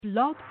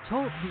Blog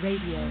Talk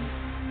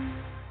Radio.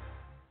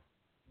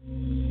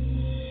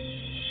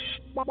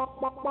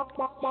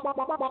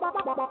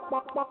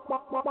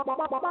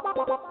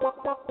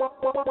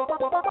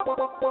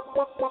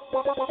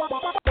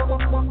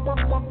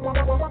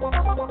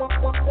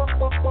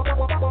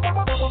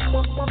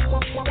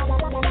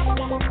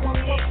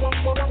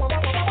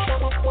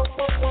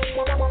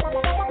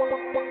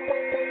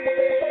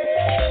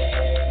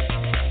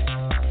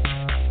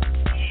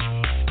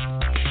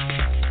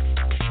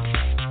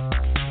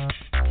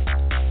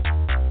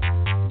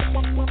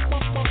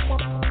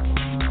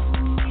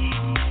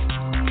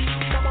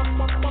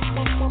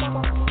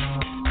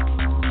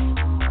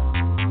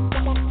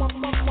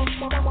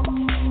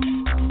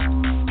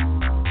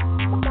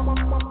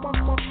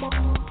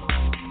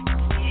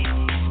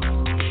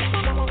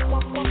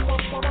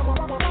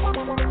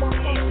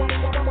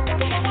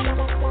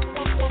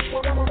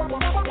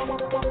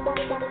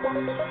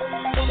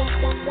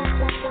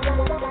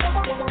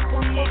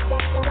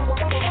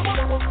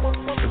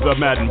 The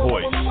Madden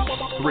Voice.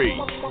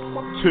 3,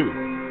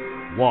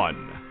 2,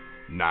 1,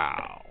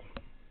 now.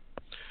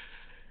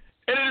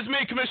 And it is me,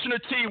 Commissioner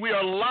T. We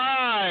are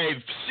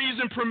live,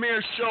 season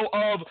premiere show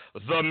of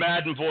The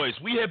Madden Voice.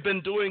 We have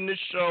been doing this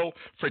show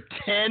for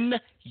 10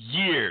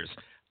 years.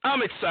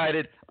 I'm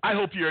excited. I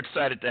hope you're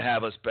excited to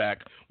have us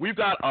back. We've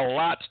got a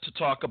lot to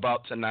talk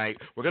about tonight.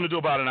 We're going to do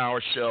about an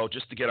hour show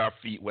just to get our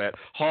feet wet.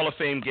 Hall of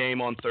Fame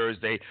game on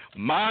Thursday.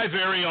 My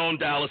very own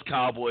Dallas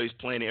Cowboys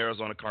playing the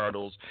Arizona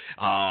Cardinals.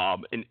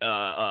 Hall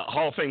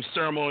of Fame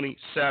ceremony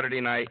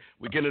Saturday night.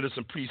 We get into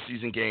some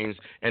preseason games.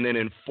 And then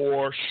in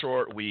 4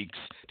 short weeks,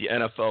 the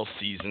NFL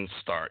season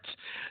starts.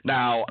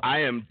 Now,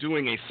 I am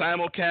doing a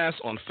simulcast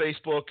on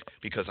Facebook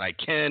because I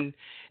can.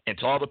 And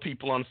to all the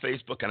people on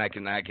Facebook, and I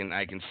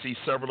can see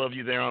several of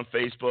you there on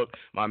Facebook.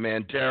 My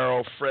man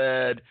Daryl,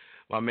 Fred,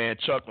 my man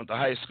Chuck went to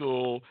high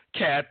school,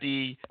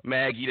 Kathy,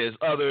 Maggie. There's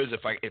others.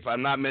 If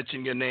I'm not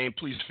mentioning your name,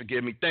 please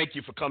forgive me. Thank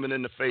you for coming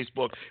into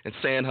Facebook and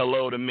saying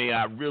hello to me.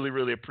 I really,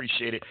 really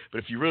appreciate it. But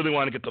if you really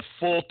want to get the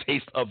full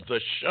taste of the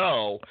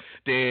show,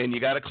 then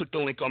you got to click the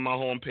link on my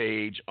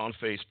homepage on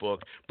Facebook.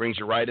 Brings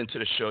you right into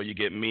the show. You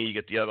get me, you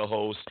get the other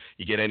hosts,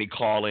 you get any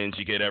call-ins,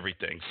 you get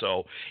everything.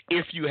 So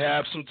if you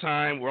have some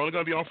time, we're only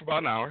going to be on for about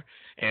an hour.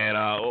 And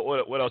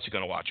what else you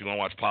going to watch? You going to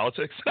watch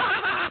politics?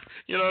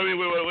 You know what I mean?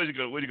 What are you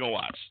going to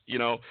watch? You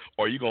know,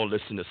 or are you going to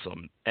listen to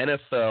some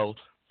NFL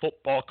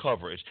football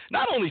coverage?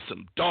 Not only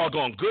some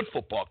doggone good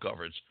football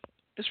coverage.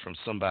 It's from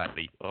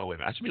somebody. Oh wait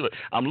a minute.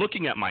 I'm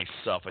looking at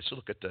myself. I should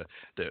look at the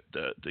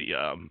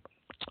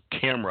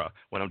camera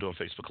when I'm doing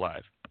Facebook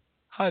Live.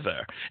 Hi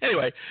there.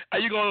 Anyway, are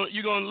you going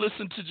to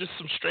listen to just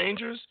some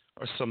strangers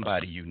or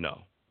somebody you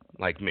know,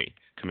 like me,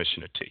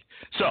 Commissioner T?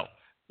 So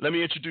let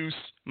me introduce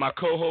my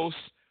co-host.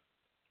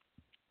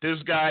 This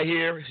guy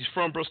here, he's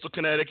from Bristol,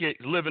 Connecticut.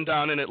 He's living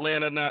down in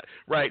Atlanta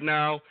right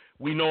now.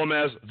 We know him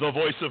as the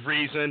voice of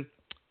reason.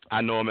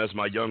 I know him as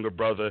my younger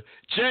brother.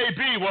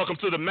 JB, welcome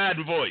to the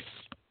Madden Voice.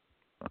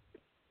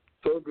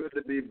 So good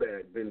to be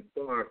back. Been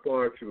far,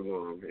 far too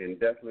long, and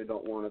definitely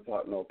don't want to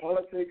talk no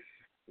politics.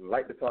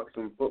 Like to talk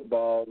some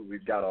football.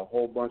 We've got a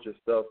whole bunch of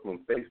stuff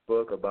from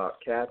Facebook about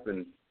Cap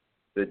and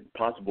the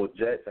possible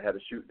Jets. I had to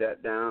shoot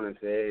that down and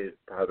say, hey, it's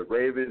probably the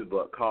Ravens,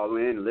 but call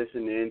in,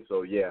 listen in.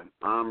 So, yeah,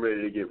 I'm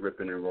ready to get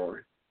ripping and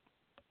roaring.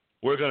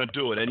 We're going to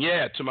do it. And,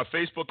 yeah, to my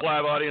Facebook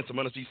Live audience, I'm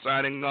going to be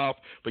signing off.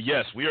 But,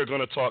 yes, we are going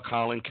to talk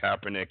Colin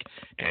Kaepernick.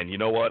 And you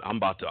know what? I'm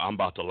about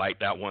to light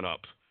that one up.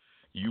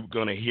 You're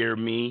going to hear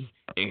me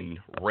in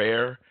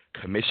rare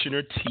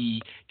Commissioner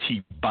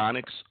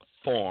T-Bonics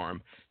form.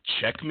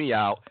 Check me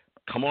out.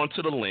 Come on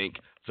to the link,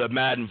 The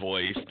Madden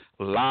Voice,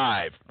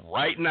 live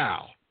right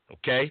now.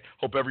 Okay?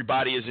 Hope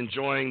everybody is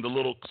enjoying the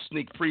little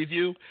sneak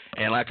preview.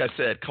 And like I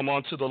said, come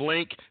on to the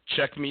link.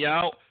 Check me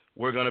out.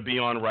 We're going to be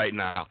on right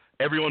now.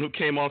 Everyone who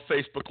came on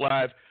Facebook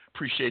Live,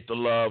 appreciate the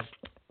love.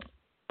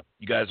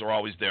 You guys are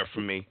always there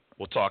for me.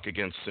 We'll talk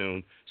again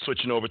soon.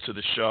 Switching over to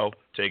the show.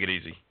 Take it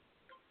easy.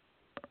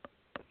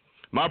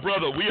 My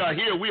brother, we are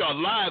here. We are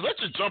live. Let's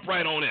just jump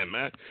right on in,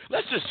 man.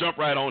 Let's just jump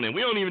right on in.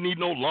 We don't even need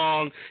no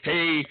long,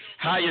 hey,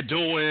 how you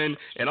doing,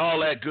 and all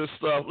that good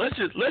stuff. Let's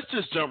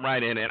just jump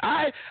right in. And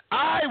I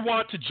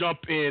want to jump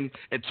in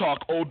and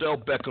talk Odell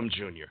Beckem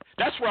Jr.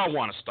 That's where I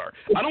want to start.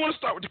 I don't want to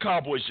start with the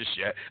Cowboys just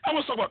yet. I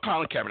want to talk about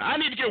Colin Kaepernick. I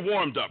need to get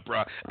warmed up,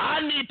 bro.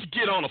 I need to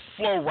get on a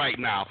flow right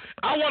now.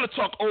 I want to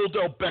talk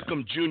Odell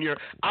Beckem Jr.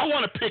 I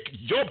want to pick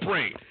your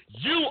brain.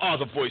 You are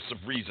the voice of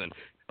reason.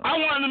 I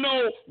want to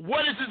know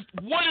what is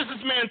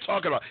this man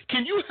talking about?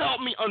 Can you help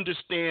me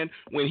understand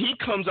when he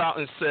comes out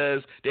and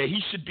says that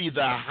he should be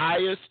the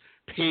highest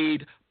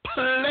paid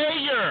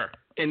player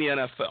in the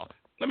NFL?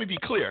 Let me be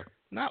clear,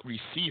 not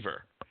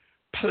receiver,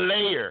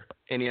 player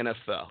in the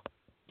NFL.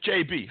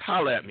 JB,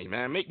 holla at me,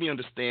 man. Make me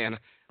understand.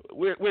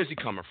 Where's he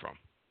coming from?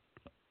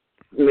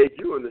 Make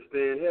you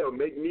understand. Hell,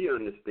 make me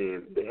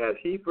understand. Has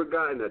he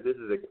forgotten that this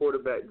is a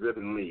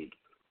quarterback-driven league?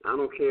 I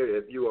don't care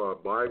if you are a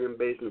bargain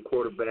basement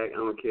quarterback. I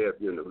don't care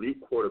if you're an elite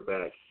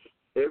quarterback.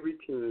 Every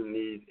team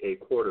needs a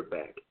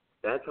quarterback.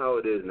 That's how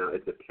it is now.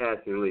 It's a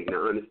passing league.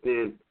 Now,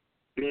 understand,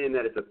 being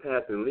that it's a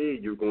passing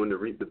league, you're going to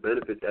reap the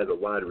benefits as a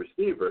wide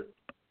receiver.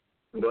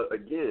 But,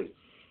 again,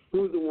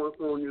 who's the one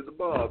throwing you the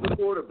ball? The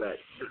quarterback.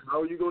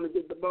 How are you going to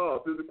get the ball?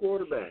 Through the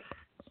quarterback.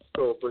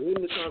 So for him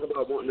to talk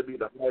about wanting to be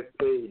the highest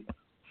paid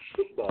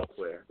football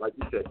player, like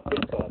you said,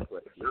 football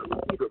player, not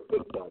receiver,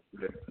 football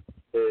player,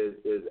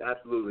 is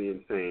absolutely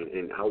insane.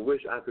 And I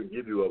wish I could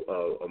give you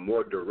a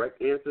more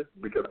direct answer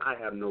because I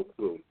have no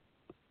clue.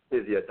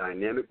 Is he a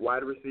dynamic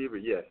wide receiver?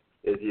 Yes.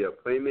 Is he a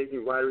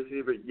playmaking wide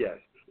receiver? Yes.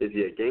 Is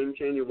he a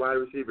game-changing wide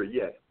receiver?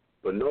 Yes.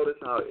 But notice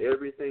how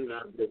everything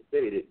that I've just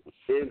stated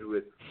ends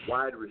with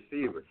wide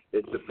receiver.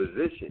 It's the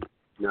position.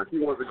 Now, if he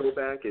wants to go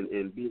back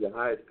and be the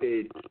highest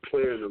paid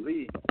player in the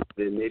league,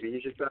 then maybe he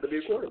should try to be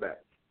a quarterback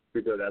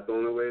because that's the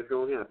only way it's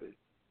going to happen.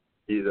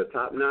 He's a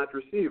top-notch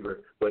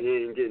receiver, but he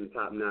ain't getting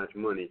top-notch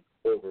money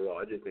overall.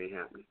 It just ain't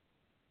happening.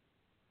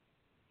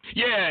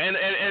 Yeah,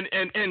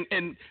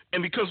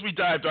 and because we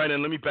dived right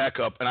in, let me back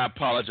up, and I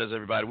apologize,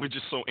 everybody. We're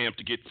just so amped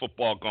to get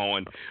football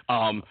going.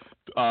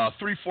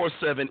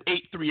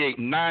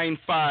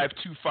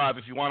 347-838-9525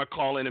 if you want to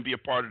call in and be a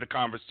part of the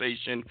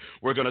conversation.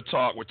 We're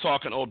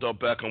talking Odell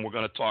Beckem. We're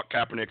going to talk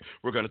Kaepernick.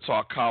 We're going to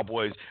talk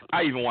Cowboys.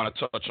 I even want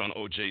to touch on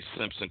O.J.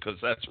 Simpson because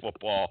that's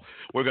football.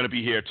 We're going to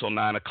be here till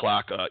 9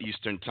 o'clock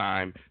Eastern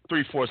time.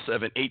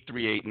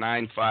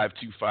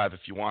 347-838-9525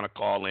 if you want to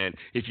call in.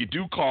 If you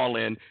do call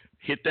in,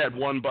 hit that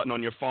one button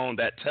on your phone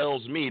that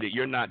tells me that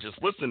you're not just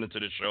listening to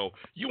the show.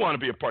 You want to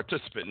be a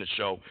participant in the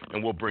show,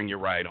 and we'll bring you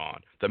right on.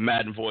 The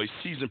Madden Voice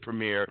season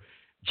premiere,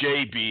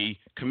 JB,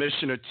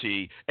 Commissioner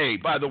T. Hey,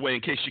 by the way,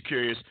 in case you're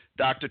curious,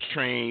 Dr.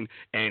 Train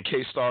and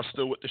K-Star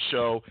still with the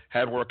show,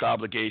 had work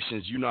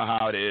obligations. You know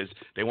how it is.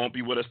 They won't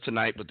be with us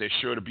tonight, but they're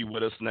sure to be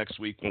with us next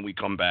week when we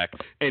come back.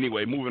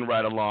 Anyway, moving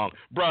right along.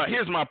 Bruh,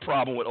 here's my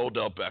problem with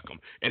Odell Beckham,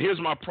 and here's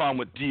my problem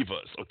with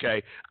divas,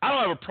 okay? I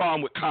don't have a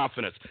problem with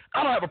confidence.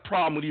 I don't have a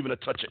problem with even a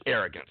touch of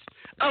arrogance.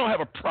 I don't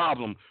have a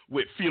problem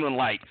with feeling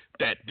like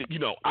that, you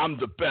know, I'm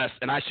the best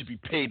and I should be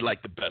paid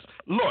like the best.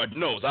 Lord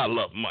knows I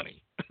love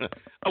money.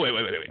 Oh, wait.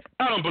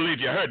 I don't believe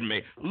you heard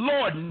me.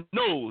 Lord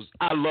knows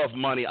I love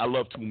money. I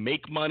love to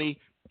make money,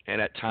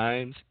 and at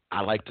times I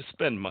like to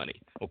spend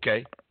money,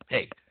 okay?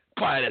 Hey,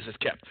 quiet as it's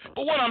kept.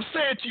 But what I'm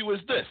saying to you is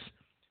this.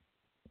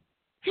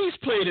 He's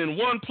played in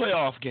one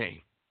playoff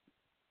game.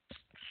 Do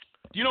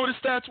you know what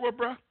his stats were,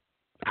 bro?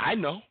 I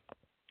know.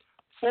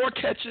 4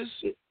 catches,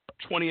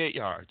 28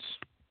 yards.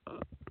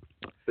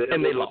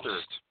 And they lost.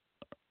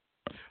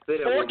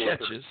 4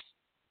 catches,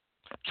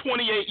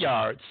 28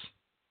 yards,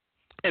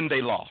 and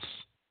they lost.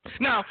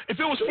 Now, if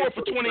it was 4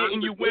 for 28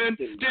 and you win,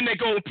 then they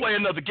go and play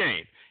another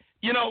game.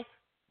 You know,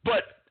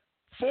 but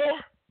 4,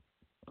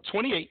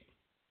 28,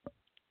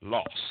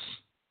 loss.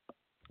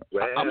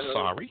 Well, I'm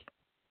sorry.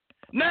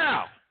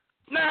 Now,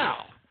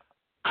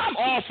 I'm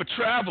all for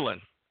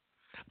traveling.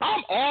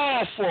 I'm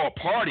all for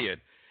partying.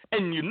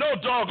 And you know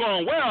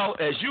doggone well,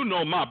 as you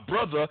know, my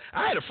brother,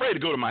 I ain't afraid to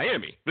go to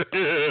Miami.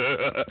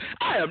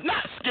 I am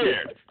not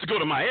scared to go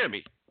to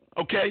Miami,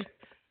 okay?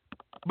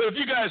 But if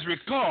you guys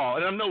recall,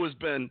 and I know it's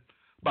been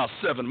about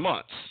 7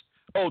 months,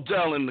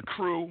 Odell and the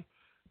crew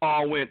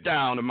all went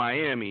down to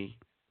Miami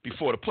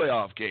before the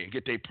playoff game,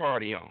 get their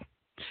party on.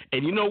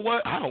 And you know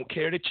what? I don't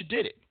care that you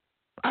did it.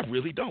 I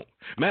really don't.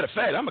 Matter of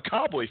fact, I'm a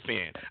Cowboy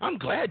fan. I'm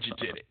glad you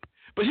did it.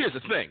 But here's the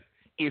thing.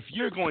 If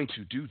you're going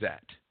to do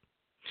that,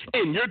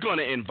 and you're going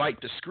to invite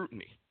the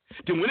scrutiny,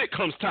 then when it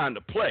comes time to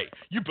play,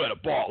 you better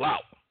ball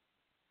out.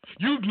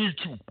 You need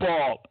to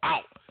ball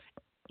out.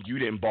 You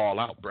didn't ball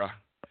out, bruh.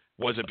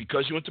 Was it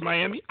because you went to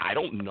Miami? I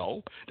don't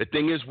know. The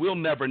thing is, we'll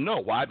never know.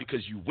 Why?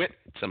 Because you went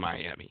to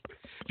Miami.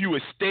 If you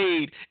had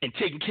stayed and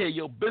taken care of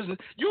your business,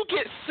 you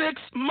get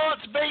 6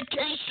 months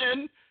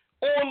vacation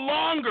or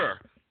longer.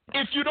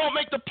 If you don't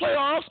make the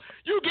playoffs,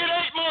 you get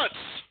 8 months.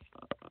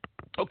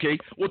 Okay,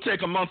 we'll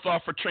take a month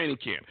off for training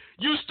camp.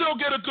 You still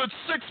get a good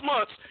 6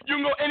 months. You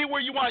can go anywhere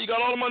you want. You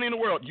got all the money in the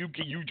world. You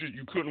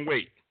couldn't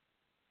wait.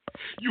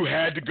 You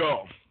had to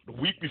go the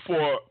week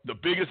before the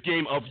biggest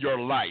game of your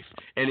life,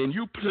 and then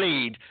you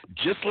played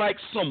just like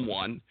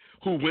someone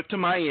who went to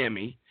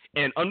Miami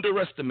and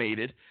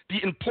underestimated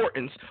the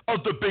importance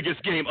of the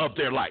biggest game of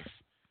their life.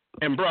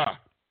 And, bruh,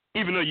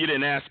 even though you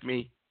didn't ask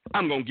me,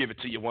 I'm going to give it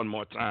to you one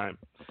more time.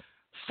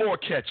 4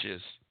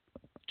 catches,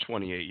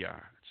 28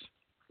 yards.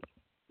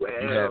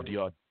 Well,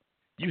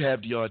 you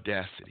have the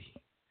audacity.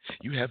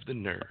 You have the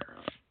nerve,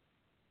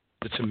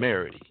 the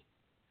temerity,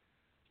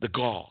 the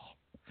gall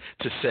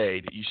to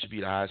say that you should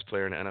be the highest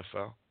player in the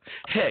NFL.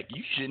 Heck,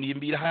 you shouldn't even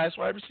be the highest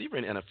wide receiver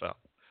in the NFL,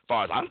 as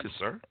far as I'm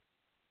concerned.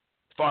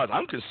 As far as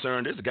I'm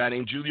concerned, there's a guy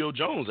named Julio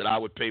Jones that I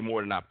would pay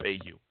more than I pay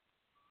you.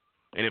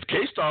 And if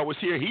K-Star was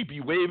here, he'd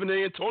be waving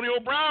the Antonio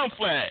Brown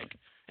flag.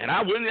 And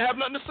I wouldn't have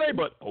nothing to say,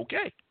 but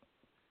okay.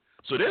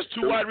 So there's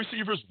 2 wide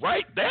receivers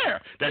right there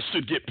that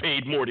should get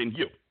paid more than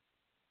you.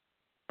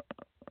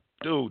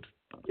 Dude,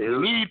 we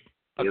need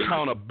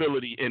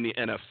accountability in the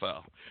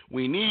NFL.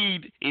 We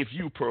need, if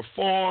you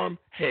perform,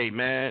 hey,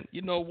 man,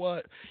 you know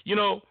what? You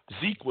know,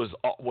 Zeke was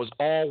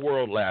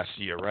all-world last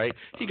year, right?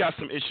 He got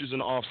some issues in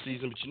the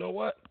offseason, but you know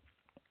what?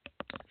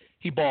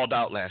 He balled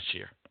out last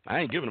year. I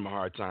ain't giving him a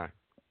hard time.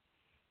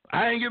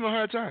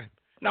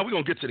 Now, we're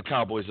going to get to the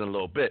Cowboys in a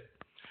little bit.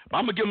 But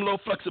I'm going to give him a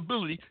little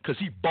flexibility because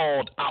he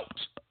balled out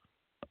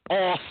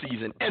all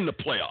season in the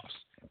playoffs.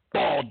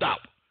 Balled out.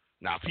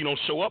 Now, if he don't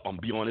show up, I'm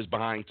going to be on his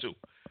behind too.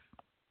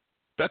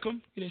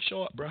 Beckham, you didn't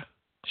show up, bruh.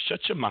 Shut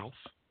your mouth.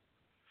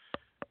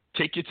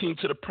 Take your team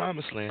to the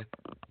promised land.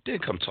 Then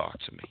come talk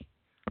to me.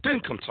 Then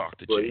come talk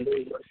to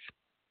JP.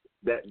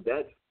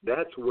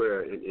 That's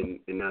where, and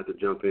not to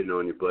jump in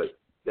on you, but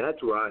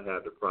that's where I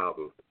have the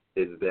problem,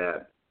 is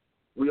that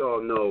we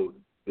all know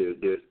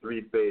there's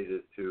three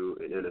phases to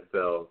an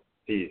NFL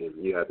season.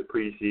 You have the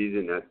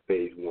preseason, that's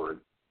phase one.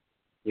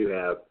 You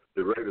have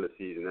the regular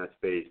season, that's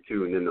phase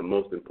two. And then the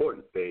most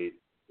important phase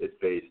is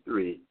phase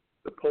three,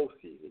 the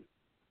postseason.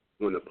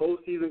 When the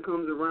postseason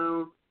comes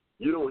around,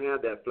 you don't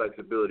have that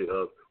flexibility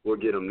of, we'll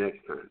get them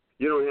next time.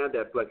 You don't have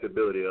that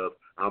flexibility of,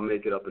 I'll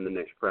make it up in the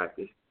next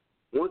practice.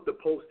 Once the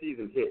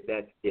postseason hit,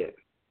 that's it.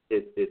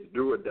 It's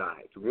do or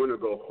die. It's win or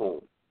go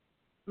home.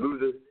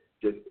 Losers,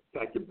 just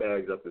pack your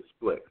bags up and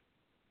split.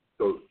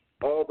 So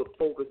all the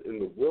focus in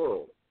the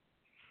world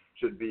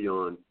should be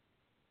on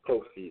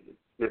postseason.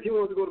 Now, if he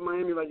wants to go to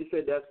Miami, like you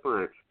said, that's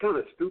fine. Kind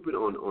of stupid,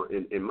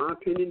 in my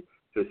opinion,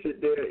 to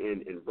sit there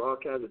and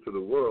broadcast it to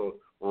the world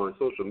on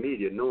social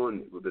media,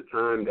 knowing with the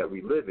time that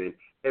we live in,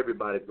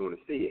 everybody's going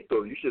to see it.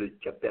 So you should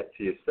have kept that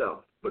to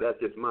yourself. But that's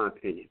just my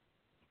opinion.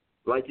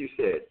 Like you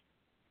said,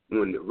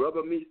 when the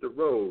rubber meets the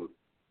road,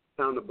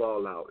 time to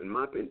ball out. In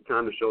my opinion,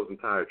 time to show some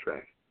tire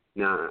tracks.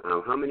 Now,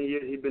 how many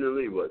years he been in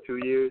the league? What, 2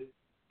 years?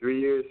 3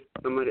 years?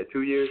 Something like that,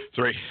 2 years?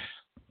 3.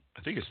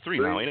 I think it's 3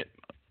 now, ain't it?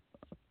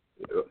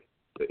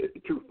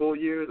 2 full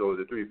years, or is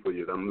it 3 full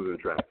years? I'm losing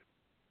track.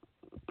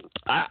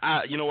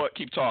 You know what?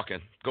 Keep talking.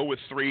 Go with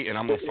 3, and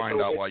I'm gonna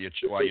find out while you're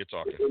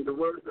talking. In the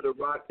words of the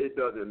Rock, it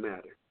doesn't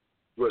matter.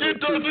 Whether it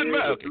doesn't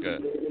matter.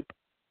 Okay.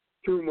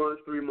 2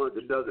 months, 3 months,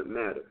 it doesn't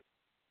matter.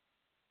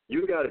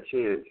 You got a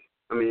chance.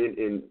 I mean,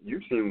 and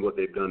you've seen what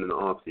they've done in the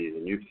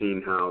offseason. You've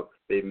seen how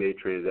they've made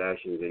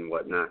transactions and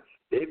whatnot.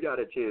 They've got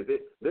a chance.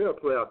 They're a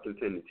playoff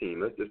contending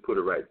team. Let's just put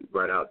it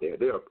right out there.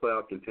 They're a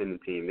playoff contending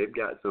team. They've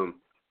got some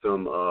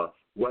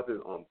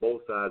weapons on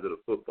both sides of the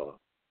football.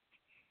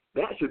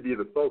 That should be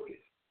the focus.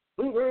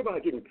 Don't worry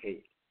about getting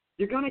paid.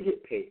 You're going to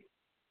get paid.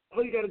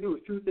 All you got to do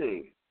is 2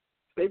 things.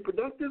 Stay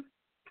productive,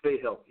 stay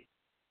healthy.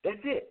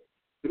 That's it.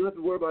 You don't have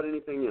to worry about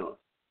anything else.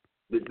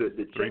 The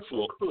checks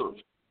will come.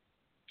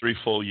 3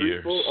 full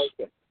years. 3 full?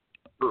 Okay.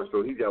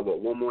 So he's got,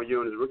 1 more year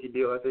on his rookie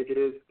deal, I think it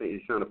is? I think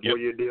he's signed a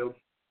 4-year deal?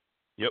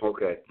 Yep.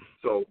 Okay.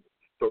 So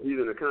he's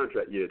in a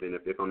contract year then,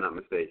 if I'm not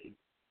mistaken.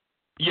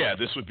 Yeah,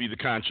 this would be the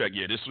contract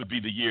year. This would be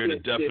the year to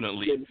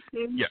definitely.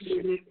 Yes. He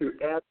needs to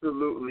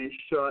absolutely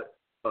shut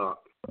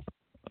up.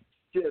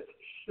 Just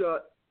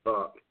shut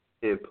up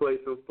and play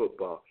some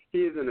football. He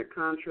is in a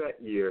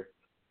contract year.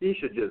 He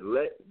should just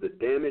let the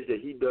damage that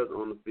he does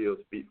on the field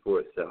speak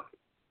for itself.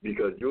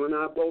 Because you and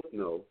I both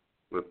know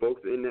when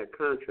folks are in that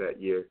contract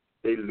year,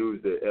 they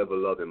lose their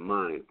ever-loving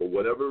mind for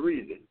whatever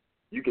reason.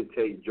 You can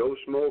take Joe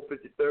Schmo,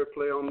 53rd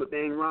player on the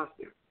dang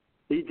roster.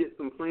 He gets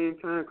some playing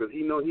time because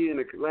he know he in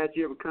the last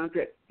year of a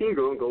contract. He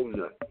going to go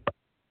nuts.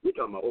 We're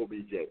talking about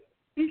OBJ.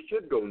 He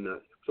should go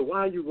nuts. So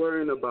why are you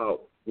worrying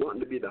about wanting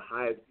to be the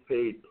highest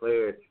paid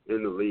player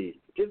in the league?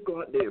 Just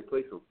go out there and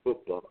play some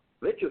football.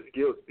 Let your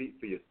skills speak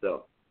for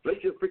yourself.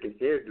 Let your freaking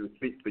hairdo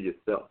speak for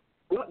yourself.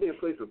 Go out there and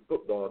play some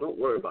football. Don't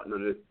worry about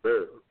none of this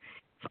bird.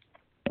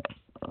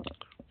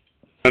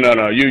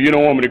 No. You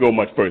don't want me to go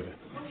much further.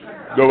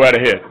 Go right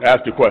ahead.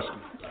 Ask your question.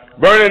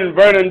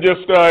 Vernon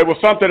just, it was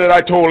something that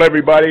I told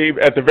everybody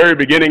at the very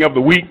beginning of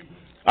the week.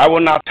 I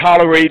will not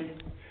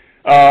tolerate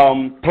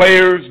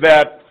players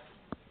that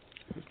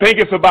think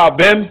it's about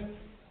them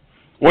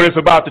when it's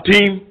about the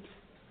team.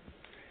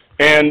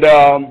 And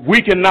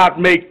we cannot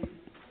make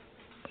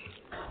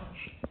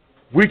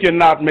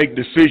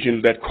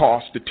decisions that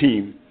cost the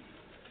team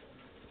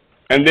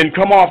and then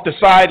come off the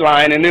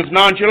sideline and it's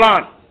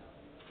nonchalant.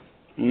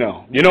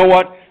 No. You know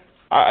what?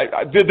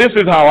 This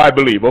is how I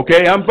believe,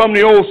 okay? I'm from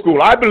the old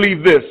school. I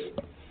believe this.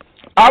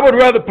 I would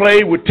rather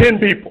play with 10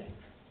 people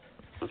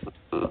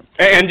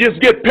and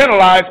just get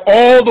penalized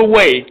all the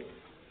way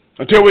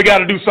until we got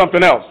to do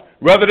something else,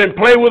 rather than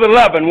play with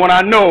 11 when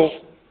I know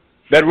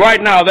that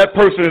right now that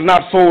person is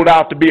not sold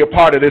out to be a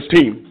part of this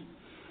team.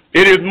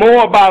 It is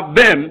more about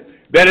them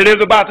than it is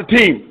about the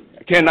team.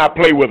 I cannot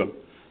play with them,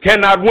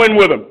 cannot win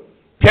with them,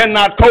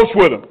 cannot coach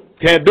with them,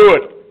 can't do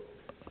it.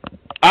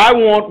 I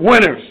want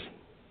winners.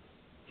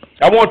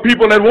 I want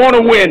people that want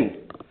to win.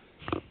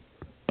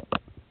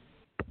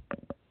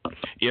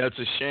 Yeah, it's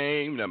a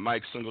shame that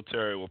Mike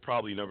Singletary will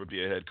probably never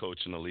be a head coach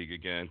in the league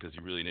again because he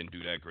really didn't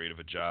do that great of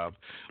a job.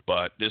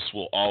 But this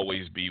will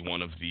always be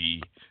one of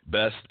the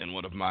best and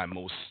one of my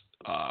most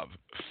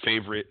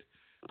favorite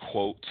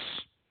quotes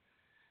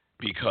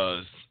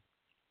because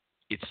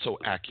it's so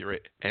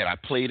accurate. And I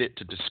played it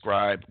to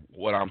describe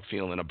what I'm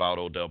feeling about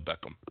Odell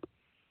Beckem.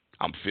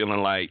 I'm feeling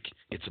like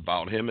it's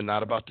about him and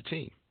not about the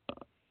team.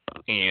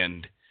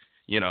 And,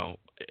 you know,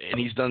 and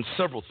he's done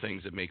several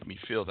things that make me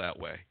feel that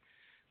way.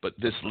 But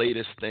this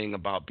latest thing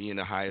about being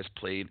the highest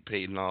paid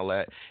and all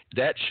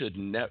that should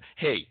never.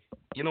 Hey,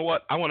 you know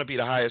what? I want to be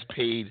the highest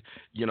paid,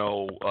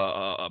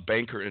 a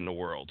banker in the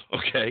world.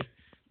 Okay,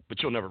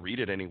 but you'll never read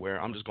it anywhere.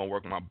 I'm just gonna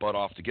work my butt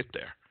off to get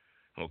there.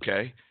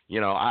 Okay,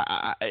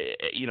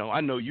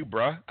 I know you,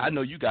 bruh. I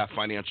know you got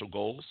financial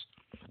goals.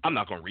 I'm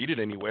not gonna read it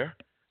anywhere.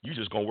 You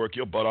just gonna work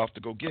your butt off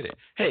to go get it.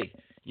 Hey,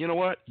 you know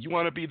what? You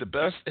want to be the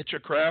best at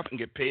your craft and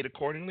get paid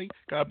accordingly?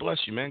 God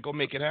bless you, man. Go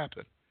make it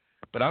happen.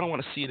 But I don't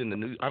want to see it in the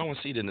news. I don't want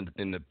to see it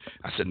in the.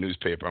 I said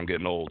newspaper. I'm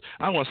getting old.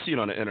 I don't want to see it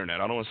on the internet.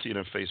 I don't want to see it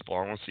in Facebook. I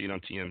don't want to see it on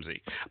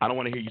TMZ. I don't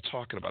want to hear you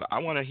talking about it. I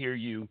want to hear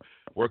you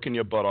working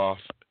your butt off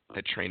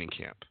at training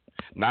camp.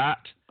 Not.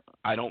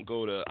 I don't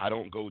go to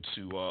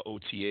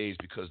OTAs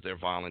because they're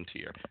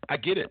volunteer. I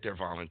get it. They're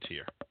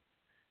volunteer.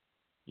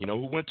 You know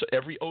who went to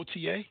every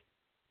OTA?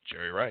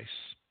 Jerry Rice.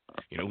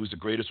 You know who's the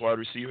greatest wide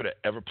receiver that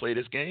ever played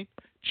this game?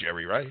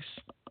 Jerry Rice.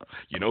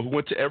 You know who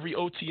went to every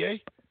OTA?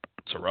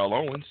 Terrell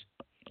Owens.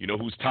 You know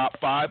who's top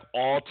 5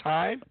 all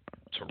time?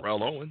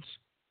 Terrell Owens.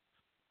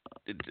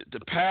 The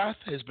path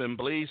has been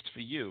blazed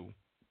for you.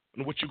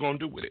 And what you gonna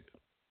do with it?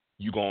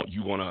 You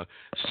gonna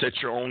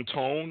set your own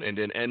tone and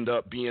then end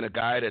up being a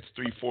guy that's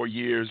 3-4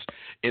 years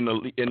in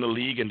the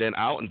league and then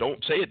out? And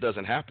don't say it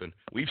doesn't happen.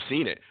 We've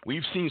seen it.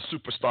 We've seen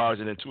superstars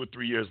and then 2 or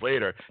 3 years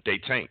later they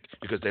tank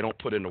because they don't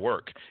put in the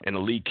work and the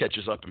league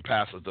catches up and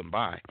passes them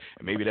by.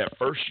 And maybe that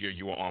first year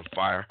you were on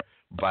fire.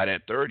 By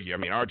that third year,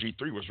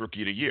 RG3 was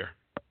rookie of the year.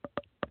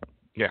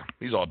 Yeah,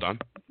 he's all done.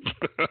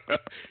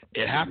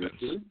 It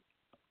happens.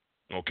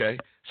 Okay,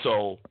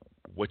 so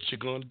what you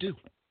gonna do?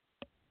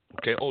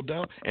 Okay,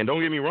 Odell, and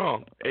don't get me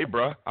wrong. Hey,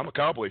 bruh, I'm a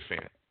Cowboy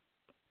fan,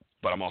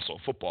 but I'm also a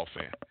football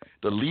fan.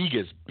 The league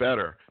is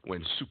better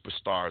when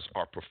superstars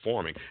are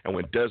performing, and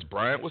when Des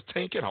Bryant was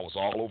tanking, I was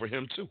all over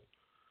him too.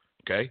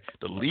 Okay,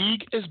 the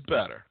league is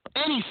better.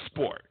 Any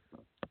sport,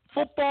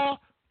 football,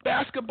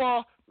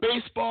 basketball,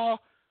 baseball,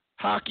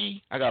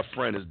 hockey. I got a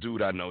friend, this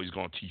dude I know, he's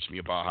going to teach me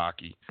about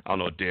hockey. I don't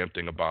know a damn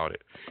thing about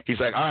it. He's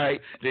like, all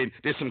right, then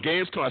there's some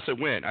games coming. I said,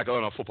 when? I go,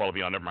 no, football will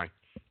be on. Never mind.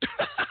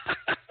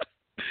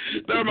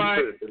 Never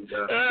mind.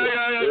 Forget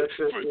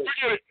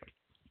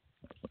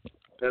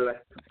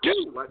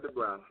it. Like the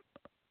Browns.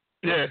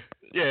 Yeah,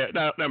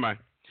 no, never mind.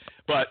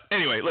 But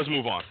anyway, let's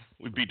move on.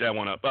 We beat that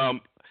one up.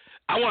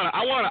 I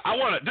want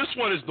to. This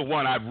one is the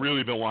one I've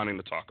really been wanting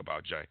to talk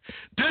about, Jay.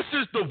 This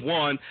is the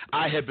one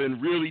I have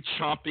been really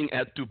chomping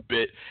at the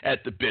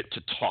bit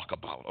to talk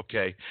about.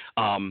 Okay.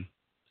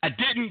 I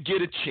didn't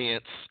get a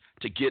chance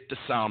to get the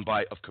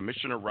soundbite of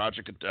Commissioner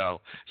Roger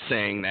Goodell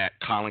saying that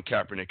Colin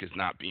Kaepernick is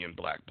not being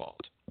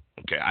blackballed.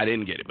 Okay, I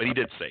didn't get it, but he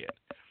did say it.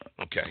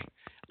 Okay.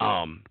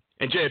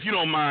 And Jay, if you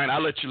don't mind,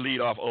 I'll let you lead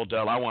off,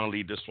 Odell. I want to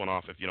lead this one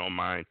off if you don't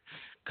mind.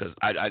 Because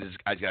I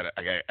gotta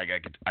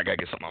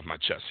get something off my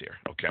chest here,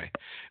 okay?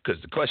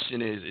 Because the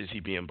question is he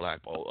being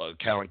blackballed?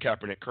 Colin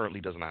Kaepernick currently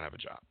does not have a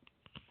job.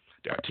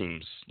 There are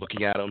teams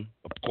looking at him,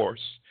 of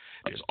course.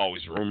 There's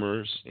always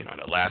rumors.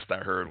 The last I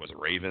heard was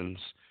Ravens,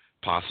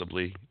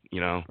 possibly.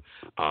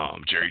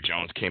 Jerry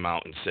Jones came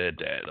out and said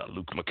that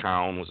Luke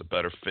McCown was a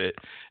better fit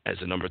as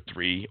a number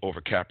 3 over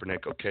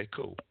Kaepernick. Okay,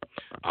 cool.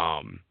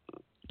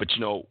 But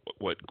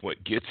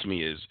what gets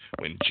me is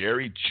when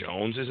Jerry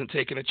Jones isn't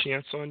taking a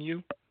chance on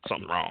you,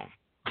 something wrong.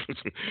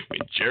 When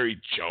Jerry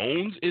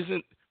Jones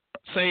isn't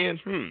saying,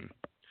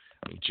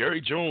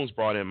 Jerry Jones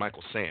brought in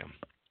Michael Sam,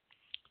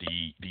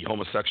 the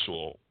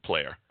homosexual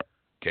player.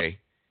 Okay,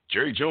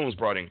 Jerry Jones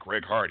brought in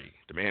Greg Hardy,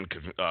 the man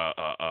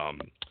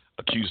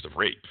accused of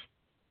rape.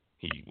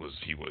 He was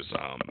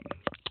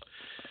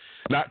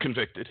not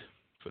convicted,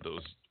 for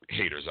those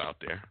haters out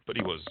there, but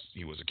he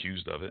was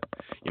accused of it.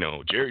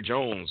 Jerry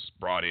Jones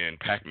brought in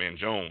Pac-Man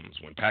Jones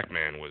when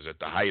Pac-Man was at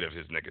the height of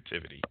his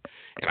negativity.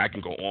 And I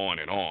can go on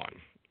and on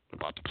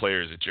about the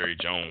players that Jerry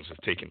Jones has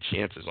taken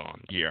chances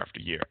on year after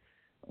year.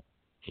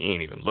 He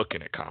ain't even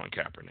looking at Colin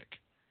Kaepernick.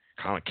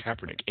 Colin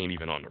Kaepernick ain't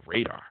even on the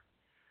radar.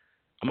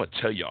 I'm going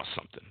to tell y'all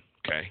something,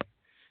 okay?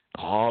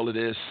 All of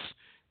this,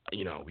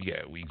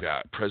 we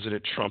got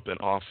President Trump in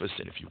office,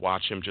 and if you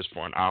watch him just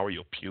for an hour,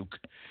 you'll puke.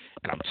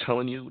 And I'm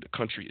telling you, the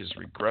country is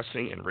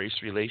regressing in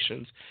race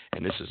relations,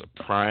 and this is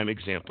a prime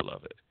example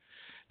of it.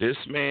 This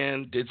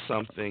man did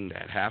something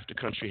that half the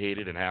country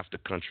hated and half the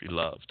country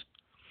loved.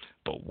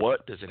 But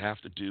what does it have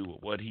to do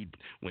with what he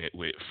went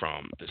with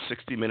from the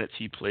 60 minutes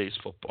he plays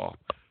football?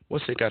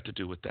 What's it got to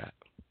do with that?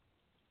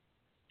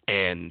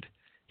 And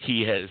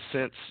he has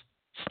since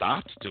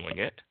stopped doing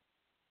it,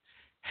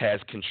 has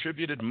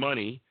contributed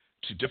money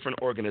to different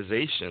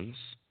organizations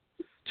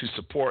to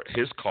support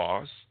his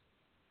cause,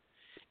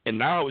 and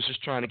now is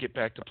just trying to get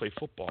back to play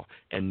football.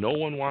 And no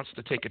one wants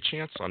to take a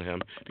chance on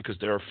him because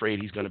they're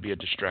afraid he's going to be a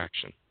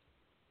distraction.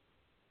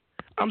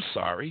 I'm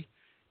sorry.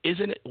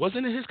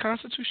 Wasn't it his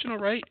constitutional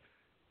right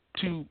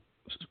to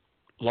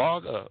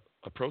log a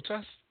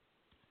protest?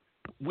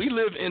 We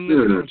live in this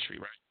country,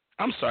 right?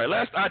 I'm sorry.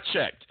 Last I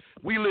checked,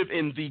 we live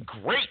in the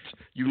great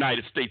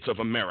United States of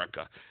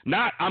America.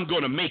 Not I'm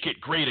going to make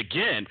it great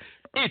again.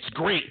 It's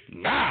great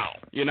now,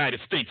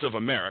 United States of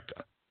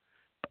America.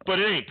 But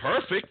it ain't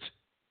perfect.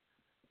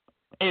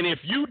 And if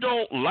you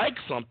don't like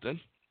something,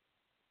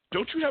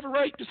 don't you have a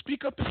right to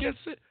speak up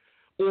against it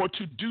or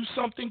to do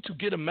something to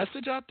get a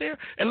message out there?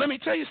 And let me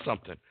tell you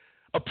something.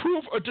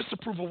 Approve or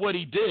disapprove of what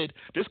he did,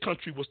 this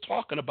country was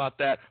talking about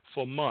that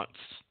for months.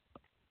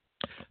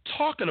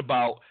 Talking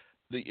about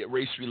the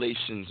race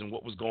relations and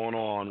what was going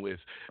on with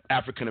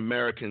African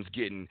Americans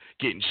getting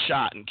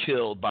shot and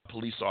killed by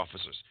police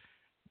officers.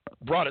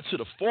 Brought it to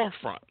the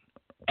forefront.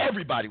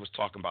 Everybody was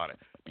talking about it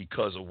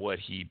because of what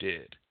he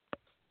did.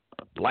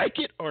 Like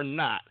it or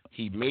not,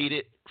 he made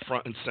it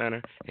front and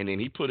center, and then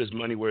he put his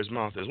money where his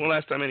mouth is. When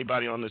last time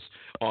anybody on the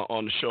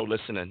show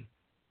listening,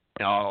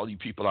 and all you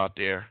people out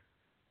there,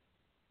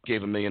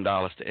 gave $1 million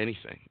to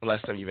anything? The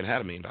last time you even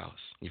had $1 million.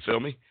 You feel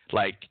me?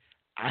 Like,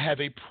 I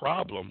have a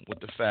problem with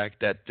the fact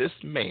that this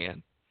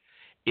man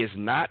is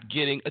not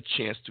getting a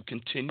chance to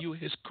continue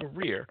his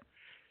career.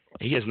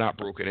 He has not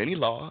broken any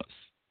laws.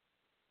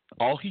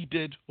 All he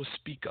did was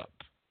speak up.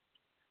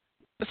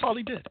 That's all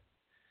he did.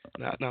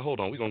 Now hold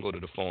on. We're going to go to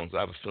the phones. I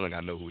have a feeling I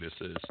know who this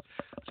is.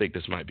 I think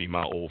this might be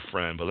my old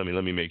friend, but let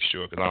me make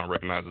sure because I don't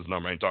recognize his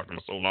number. I ain't talking to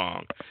him so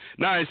long.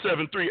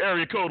 973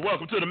 area code.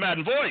 Welcome to the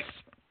Madden Voice.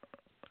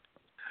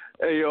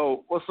 Hey,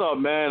 yo, what's up,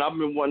 man? I've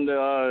been wanting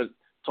to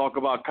talk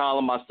about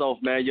Colin myself,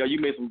 man. Yo, you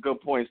made some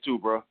good points too,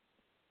 bro.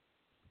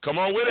 Come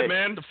on with it,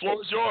 man. The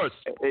floor is yours.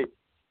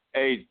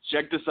 Hey,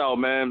 check this out,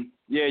 man.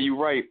 Yeah, you're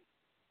right.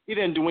 He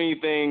didn't do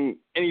anything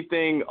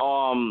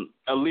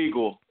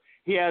illegal.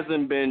 He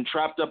hasn't been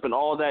trapped up in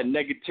all that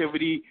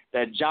negativity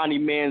that Johnny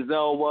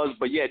Manziel was,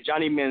 but yet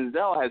Johnny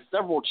Manziel has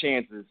several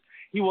chances.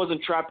 He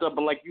wasn't trapped up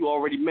in, like you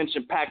already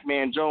mentioned,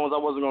 Pac-Man Jones. I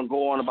wasn't going to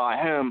go on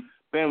about him,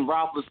 Ben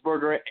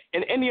Roethlisberger,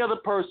 and any other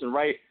person,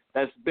 right,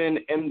 that's been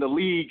in the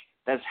league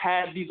that's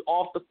had these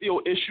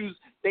off-the-field issues.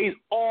 They've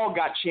all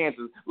got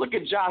chances. Look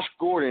at Josh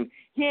Gordon.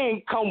 He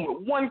ain't come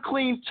with one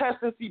clean test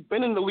since he's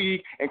been in the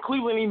league, and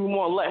Cleveland didn't even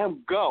want to let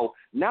him go.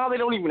 Now they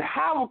don't even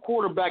have a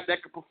quarterback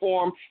that could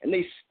perform, and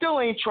they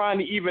still ain't trying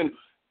to even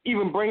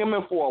bring him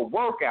in for a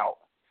workout.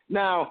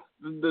 Now,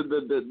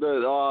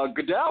 the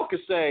Goodell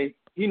could say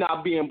he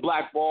not being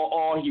blackballed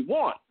all he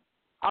want.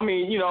 I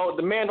mean,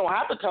 the man don't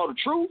have to tell the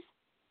truth,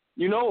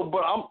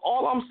 but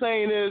all I'm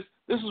saying is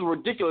this is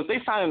ridiculous. They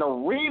signed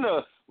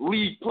arena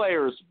league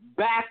players,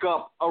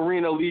 backup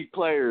arena league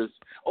players,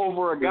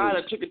 over a guy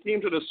that took a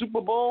team to the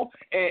Super Bowl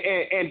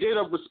and did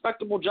a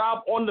respectable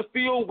job on the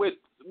field with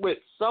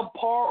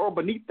subpar or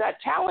beneath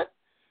that talent.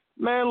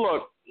 Man,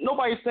 look,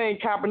 nobody's saying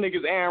Kaepernick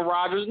is Aaron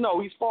Rodgers.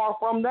 No, he's far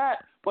from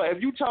that. But if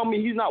you tell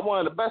me he's not one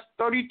of the best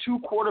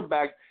 32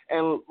 quarterbacks,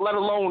 and let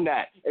alone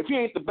that, if he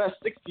ain't the best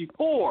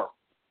 64,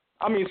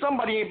 I mean,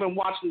 somebody ain't been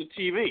watching the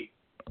TV.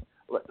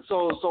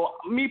 So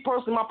me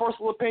personally, my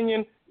personal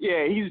opinion,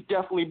 yeah, he's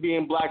definitely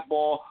being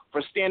blackballed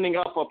for standing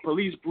up for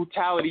police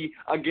brutality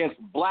against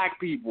black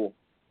people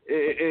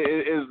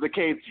is the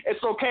case.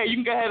 It's okay. You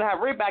can go ahead and have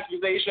rape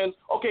accusations.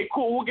 Okay,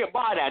 cool. We'll get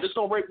by that. Just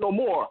don't rape no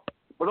more.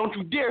 But don't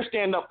you dare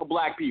stand up for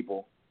black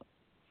people.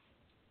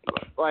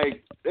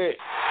 Like, I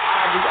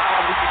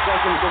have this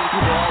discussion with different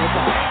people all the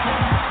time.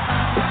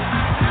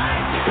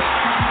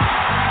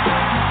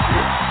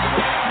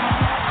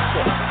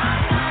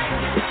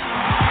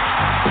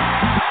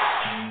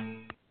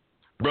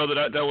 Brother,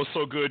 that was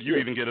so good. You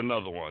even get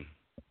another one.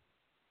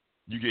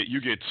 You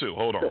get two.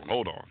 Hold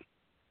on.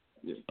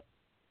 Yeah.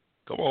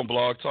 Come on,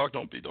 Blog Talk.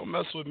 Don't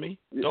mess with me.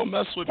 Don't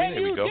mess with me.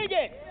 There we go. Dig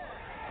it?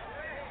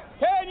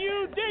 Can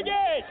you dig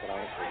it?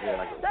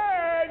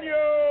 Can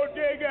you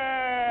dig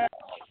it?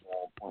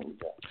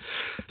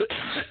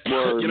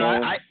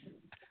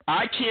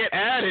 I can't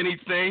add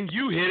anything.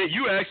 You hit it.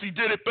 You actually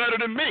did it better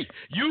than me.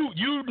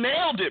 You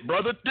nailed it,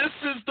 brother. This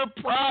is the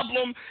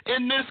problem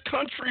in this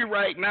country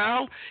right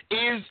now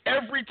is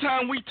every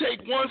time we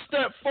take one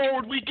step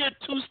forward, we get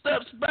two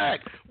steps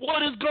back.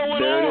 What is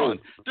going on?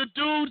 The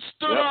dude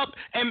stood up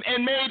and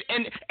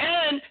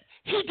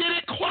he did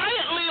it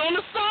quietly on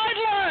the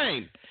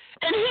sideline.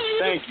 And he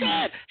even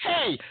said,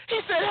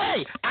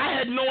 hey, I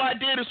had no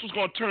idea this was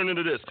going to turn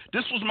into this.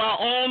 This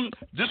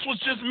was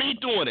just me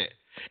doing it.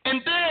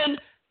 And then,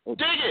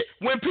 dig it,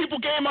 when people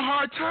gave him a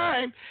hard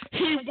time,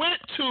 he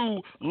went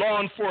to law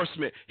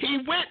enforcement. He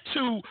went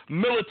to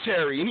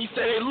military, and he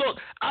said, hey, look,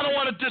 I don't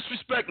want to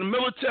disrespect the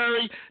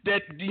military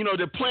that,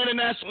 they're playing the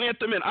national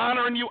anthem and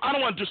honoring you. I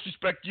don't want to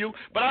disrespect you,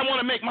 but I want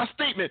to make my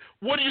statement.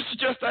 What do you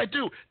suggest I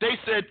do? They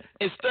said,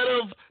 instead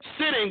of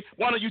sitting,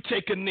 why don't you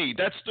take a knee?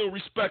 That's still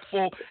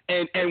respectful,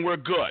 and we're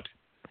good.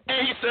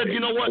 And he said,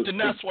 you know what, then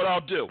that's what I'll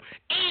do.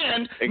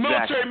 And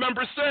military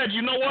members said,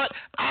 you know what,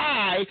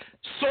 I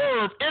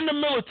serve in the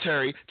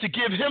military to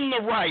give him the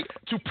right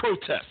to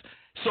protest.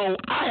 So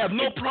I have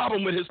no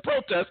problem with his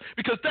protest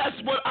because that's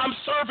what I'm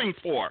serving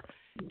for.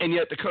 And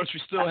yet the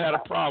country still had a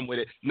problem with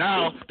it.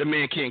 Now the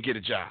man can't get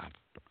a job.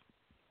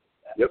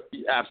 Yep,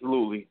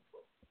 absolutely.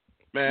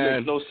 Man.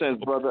 Makes no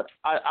sense, brother.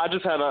 I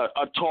just had a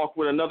talk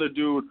with another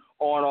dude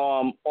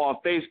on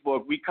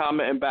Facebook. We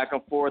commenting back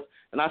and forth,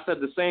 and I said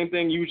the same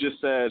thing you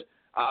just said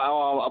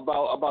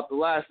about the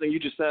last thing you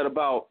just said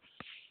about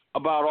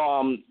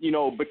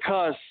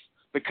because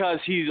because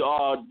he's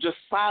just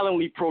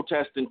silently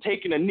protesting,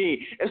 taking a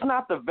knee. It's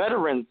not the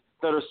veterans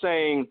that are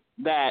saying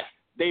that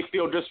they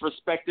feel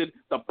disrespected.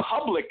 The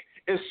public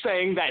is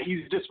saying that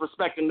he's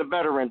disrespecting the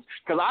veterans,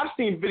 because I've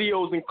seen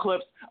videos and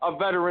clips of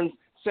veterans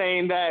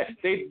saying that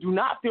they do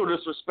not feel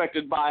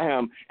disrespected by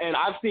him. And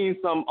I've seen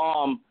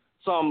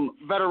some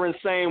veterans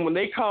saying when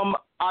they come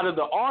out of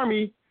the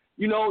Army,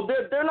 you know,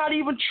 they're not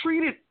even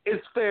treated as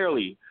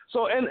fairly.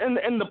 So,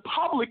 and the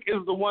public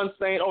is the one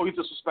saying, oh, he's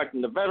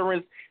disrespecting the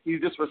veterans, he's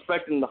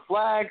disrespecting the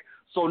flag.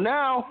 So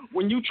now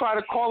when you try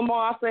to call him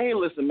on, I say, hey,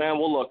 listen, man,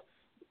 well, look,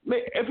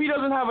 if he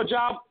doesn't have a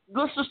job,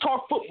 let's just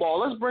talk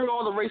football. Let's bring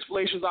all the race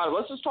relations out of it.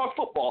 Let's just talk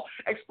football.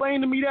 Explain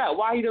to me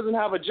why he doesn't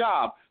have a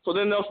job. So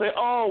then they'll say,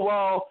 oh,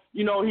 well,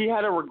 you know, he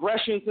had a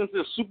regression since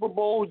his Super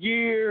Bowl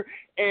year,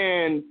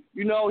 and,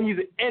 you know, he's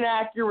an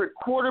inaccurate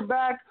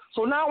quarterback.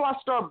 So now I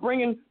start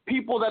bringing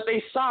people that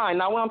they sign.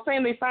 Now, when I'm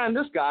saying they signed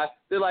this guy,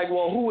 they're like,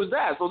 well, who is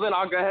that? So then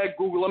I'll go ahead,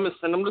 Google him, and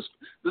send them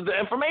the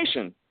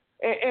information.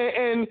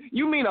 And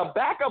you mean a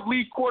backup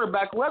league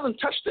quarterback who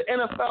hasn't touched the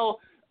NFL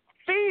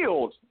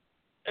field?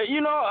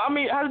 You know, I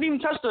mean, hasn't even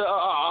touched a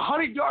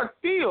 100-yard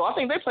field. I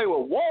think they play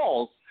with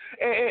walls.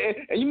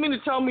 And you mean to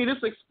tell me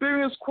this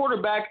experienced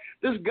quarterback,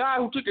 this guy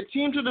who took a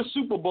team to the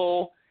Super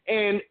Bowl,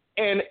 and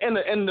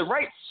in the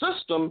right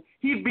system,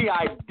 he'd be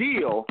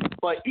ideal.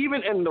 But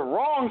even in the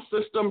wrong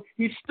system,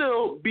 he'd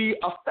still be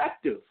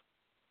effective.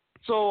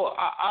 So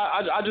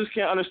I just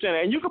can't understand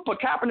it. And you can put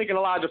Kaepernick in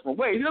a lot of different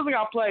ways. He doesn't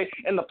got to play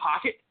in the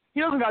pocket.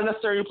 He doesn't got to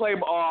necessarily play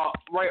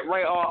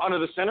right under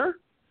the center.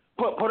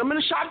 Put him in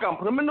the shotgun.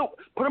 Put him in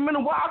the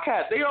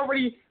Wildcat. They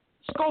already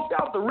scoped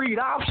out the read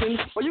option,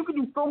 but you can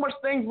do so much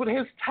things with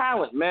his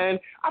talent, man.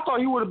 I thought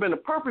he would have been a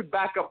perfect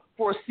backup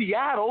for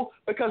Seattle,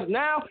 because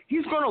now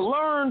he's going to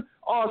learn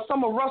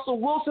some of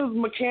Russell Wilson's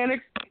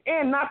mechanics,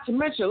 and not to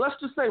mention, let's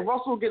just say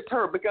Russell gets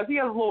hurt because he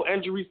has a little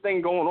injury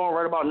thing going on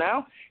right about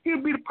now. He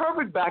would be the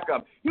perfect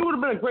backup. He would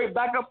have been a great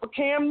backup for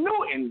Cam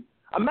Newton.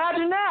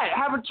 Imagine that,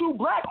 having two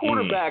black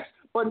quarterbacks,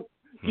 but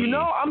you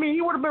know, I mean,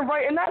 he would have been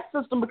right in that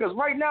system, because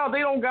right now they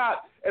don't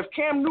got. If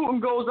Cam Newton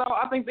goes out,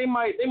 I think they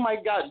might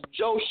got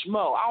Joe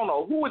Schmo. I don't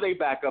know who their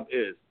backup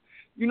is.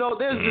 You know,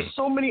 there's just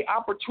so many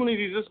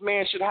opportunities. This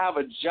man should have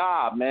a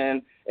job,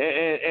 man.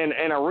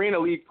 And arena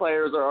league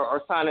players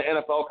are signing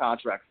NFL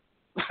contracts.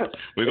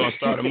 We're gonna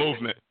start a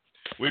movement.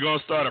 We're going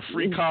to start a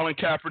Free Colin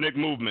Kaepernick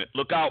movement.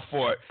 Look out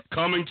for it.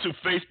 Coming to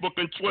Facebook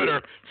and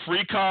Twitter,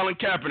 Free Colin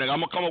Kaepernick. I'm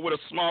going to come up with a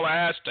smaller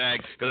hashtag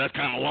because that's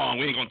kind of long.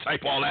 We ain't going to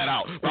type all that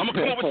out. But I'm going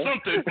to come up with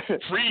something.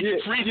 Free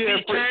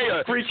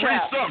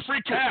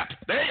Cap.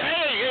 Hey,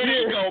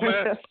 there you go,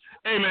 man.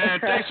 Hey, man,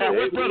 thanks for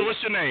brother.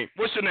 What's your name?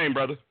 What's your name,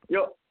 brother?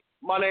 Yo,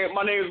 my name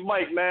is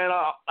Mike, man.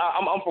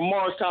 I'm from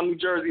Morristown, New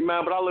Jersey,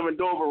 man, but I live in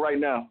Dover right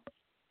now.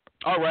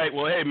 All right.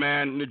 Well, hey,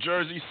 man, New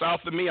Jersey, south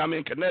of me. I'm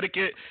in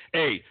Connecticut.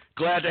 Hey,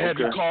 glad to have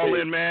you call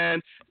in,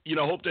 man. You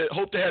know, hope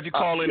to have you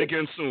call in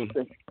again soon.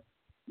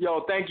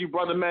 Yo, thank you,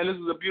 brother, man. This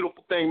is a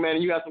beautiful thing, man.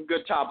 And you got some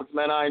good topics,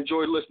 man. I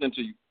enjoyed listening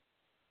to you.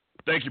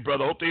 Thank you,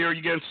 brother. Hope to hear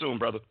you again soon,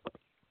 brother.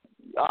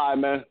 All right,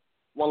 man.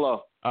 One love.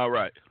 All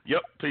right.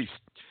 Yep. Peace.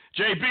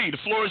 JB, the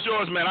floor is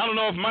yours, man. I don't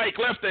know if Mike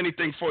left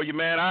anything for you,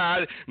 man.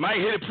 I might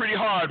hit it pretty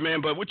hard, man,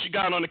 but what you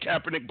got on the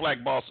Kaepernick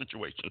blackball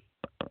situation?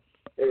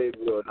 Hey,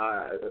 look,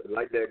 I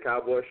like that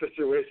Cowboy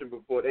situation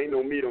before. There ain't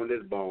no meat on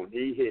this bone.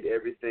 He hit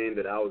everything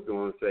that I was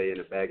going to say in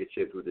a bag of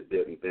chips with a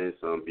dip and then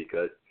some,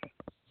 because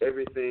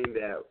everything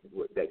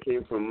that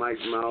came from Mike's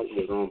mouth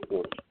was on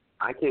point.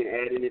 I can't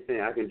add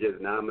anything. I can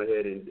just nod my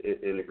head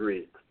and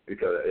agree,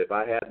 because if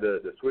I had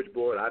the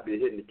switchboard, I'd be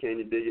hitting the Can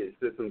You Dig It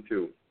system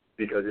too,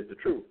 because it's the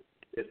truth.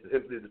 It's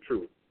simply the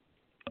truth.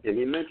 And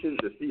he mentioned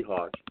the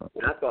Seahawks,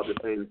 and I thought the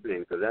same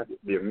thing, because that's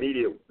the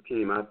immediate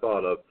team I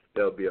thought of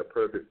that would be a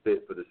perfect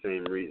fit for the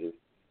same reasons.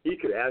 He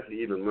could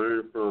actually even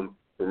learn from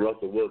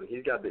Russell Wilson.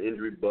 He's got the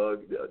injury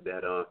bug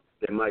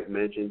that Mike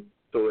mentioned.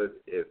 So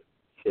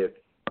if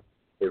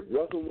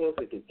Russell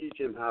Wilson can teach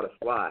him how to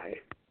fly,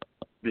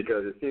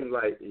 because it seems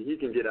like he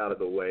can get out of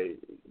the way,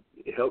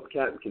 help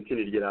Cap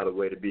continue to get out of the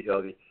way to be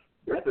healthy,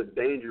 that's a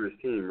dangerous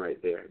team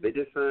right there. They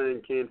just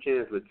signed Cam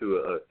Chancellor to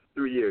a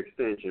 3-year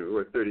extension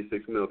worth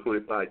 $36 million,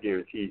 25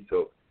 guaranteed.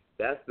 So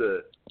that's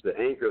the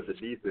anchor of the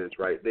defense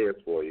right there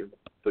for you.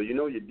 So you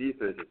know your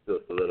defense is still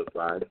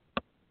solidified.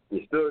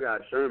 You still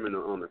got Sherman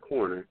on the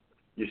corner.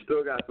 You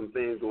still got some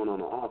things going on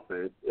the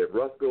offense. If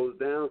Russ goes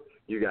down,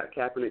 you got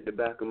Kaepernick to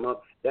back him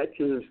up. That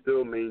team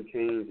still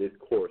maintains its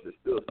course. It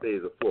still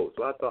stays afloat.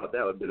 So I thought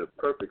that would have been a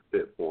perfect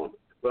fit for him.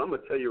 But I'm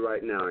going to tell you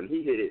right now, and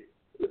he hit it.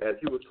 As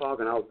he was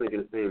talking, I was thinking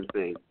the same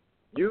thing.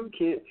 You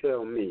can't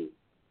tell me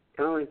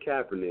Colin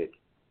Kaepernick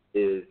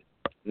is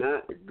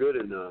not good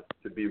enough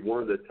to be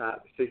one of the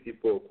top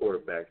 64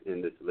 quarterbacks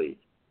in this league.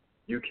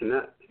 You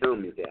cannot tell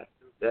me that.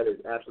 That is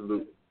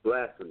absolute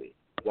blasphemy.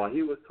 While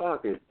he was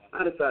talking,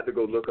 I decided to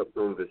go look up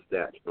some of his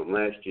stats from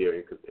last year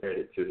and compared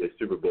it to his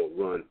Super Bowl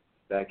run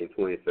back in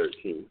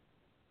 2013.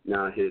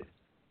 Now, his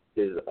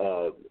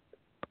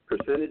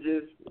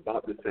percentages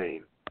about the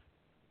same.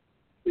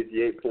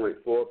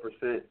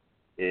 58.4%.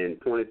 In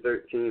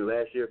 2013,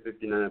 last year,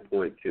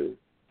 59.2.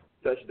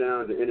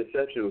 Touchdown to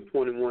interception was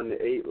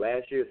 21-8.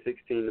 Last year,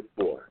 16-4.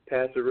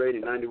 Passer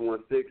rating 91.6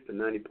 to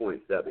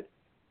 90.7.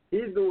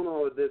 He's doing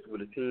all of this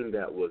with a team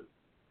that was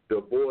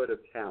devoid of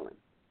talent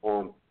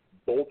on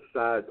both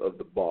sides of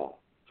the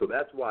ball. So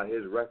that's why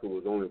his record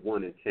was only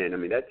 1-10. I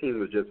mean, that team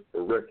was just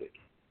horrific.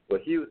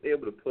 But he was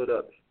able to put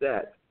up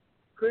stats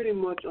pretty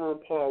much on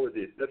par with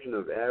the exception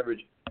of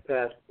average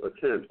pass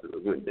attempts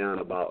that went down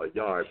about a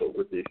yard. But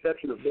with the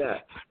exception of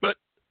that, but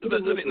let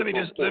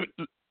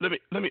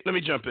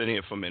me jump in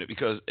here for a minute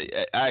because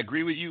I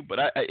agree with you, but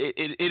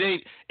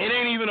it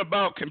ain't even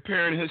about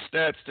comparing his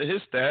stats to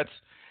his stats.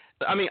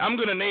 I mean, I'm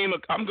gonna name a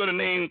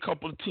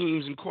couple of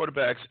teams and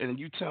quarterbacks, and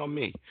you tell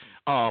me.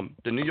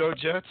 The New York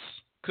Jets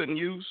couldn't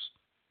use.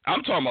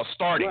 I'm talking about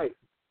starting. Right.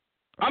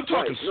 I'm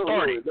talking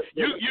starting.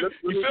 You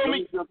feel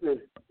me?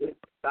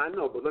 I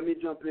know, but let me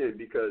jump in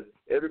because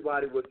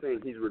everybody was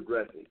saying he's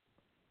regressing.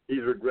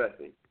 He's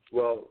regressing.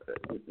 Well,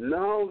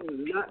 no,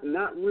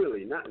 not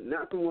really. Not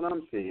from what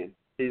I'm seeing.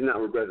 He's not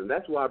regressing.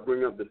 That's why I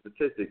bring up the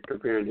statistics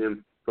comparing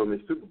him from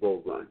his Super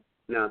Bowl run.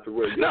 Now to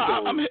where you're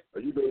going, are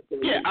you going to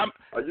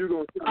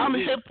say I'm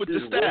hip with the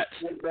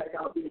stats. Back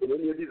out than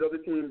any of these other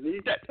teams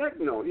need? Heck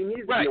no, he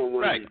needs to be on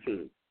one of these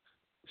teams.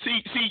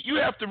 See, you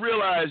have to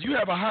realize you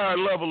have a higher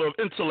level of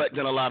intellect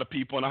than a lot of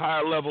people and a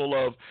higher level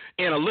of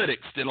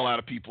analytics than a lot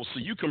of people, so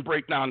you can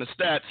break down the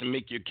stats and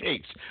make your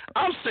case.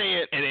 I'm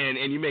saying,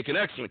 and you make an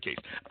excellent case.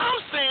 I'm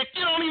saying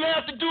you don't even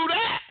have to do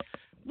that.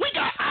 We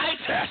got eye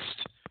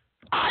test.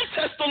 Eye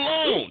test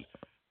alone.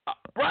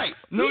 Right,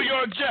 New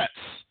York Jets.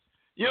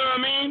 You know what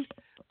I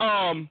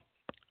mean?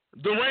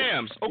 The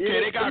Rams. Okay,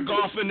 they got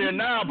Goff in there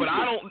now, but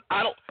I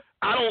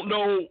don't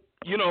know.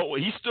 You know,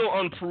 he's still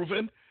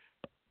unproven.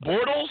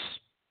 Bortles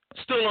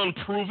still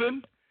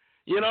unproven.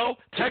 You know,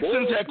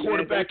 Texans had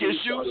quarterback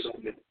issues.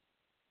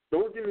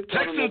 Don't give me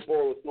Texans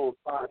on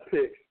 5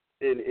 picks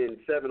in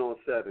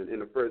 7-on-7 in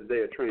the first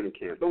day of training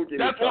camp. Don't give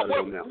me started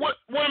on that. What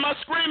am I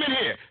screaming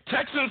here?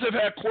 Texans have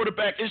had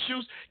quarterback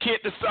issues,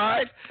 can't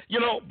decide. You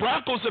know,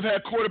 Broncos have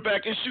had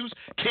quarterback issues,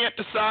 can't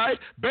decide.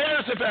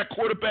 Bears have had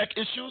quarterback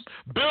issues.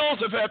 Bills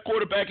have had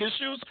quarterback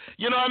issues.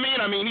 You know what I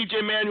mean? I mean,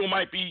 E.J. Manuel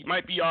might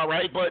be all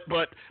right, but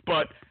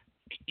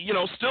you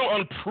know, still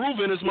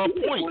unproven is my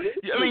point.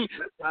 I mean,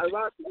 a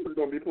lot of people are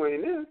going to be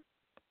playing this.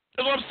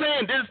 That's what I'm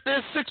saying.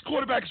 There's 6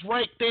 quarterbacks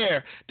right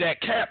there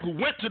that Cap, who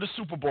went to the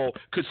Super Bowl,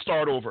 could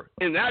start over.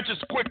 And not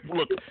just quick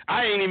look.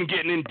 I ain't even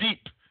getting in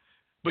deep,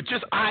 but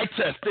just eye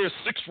test. There's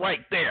 6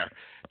 right there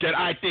that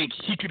I think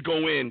he could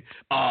go in.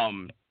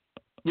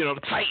 You know,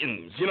 the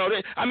Titans. You know,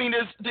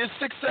 there's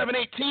 6, 7,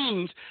 8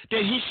 teams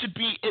that he should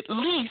be at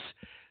least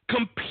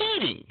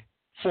competing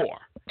for.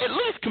 At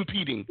least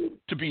competing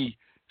to be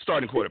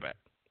starting quarterback.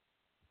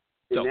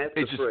 And that's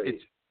the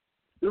phrase.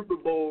 Super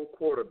Bowl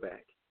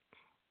quarterback.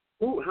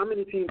 How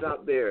many teams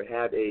out there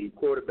have a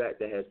quarterback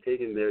that has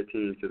taken their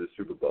team to the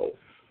Super Bowl?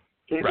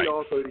 Can't be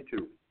all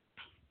 32.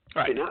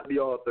 Right. Cannot be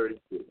all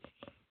 32.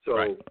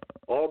 So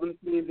all the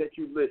teams that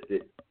you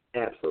listed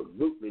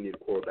absolutely need a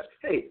quarterback.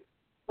 Hey,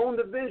 on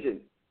division,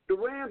 the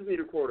Rams need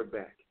a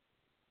quarterback.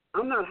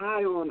 I'm not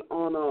high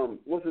on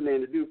what's the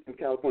name, the dude from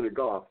California,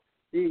 Goff.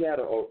 He had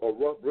a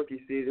rough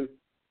rookie season.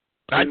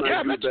 He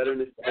might do better in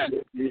this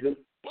season.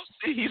 Well,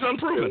 see, he's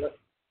unproven.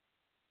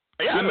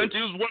 Yeah, I meant he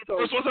was one of the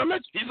first ones I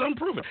mentioned. He's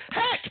unproven.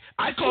 Heck,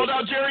 I called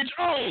out Jerry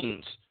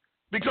Jones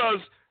because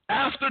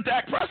after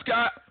Dak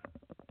Prescott,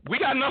 we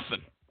got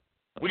nothing.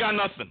 We got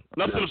nothing.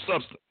 Nothing of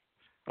substance.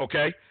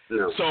 Okay?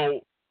 No. So,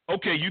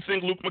 okay, you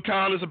think Luke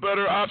McCown is a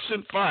better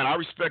option? Fine, I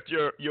respect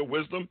your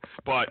wisdom,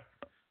 but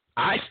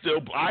I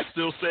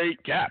still say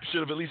Cap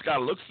should have at least got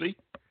a look-see.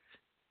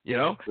 You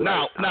know?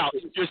 Right. Now,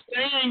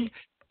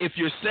 if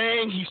you're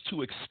saying he's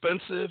too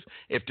expensive,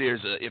 if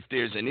there's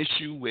an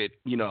issue with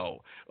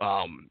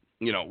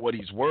what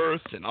he's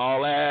worth and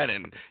all that,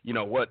 and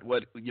what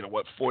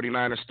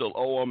 49ers still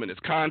owe him in his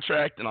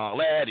contract and all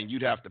that, and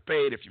you'd have to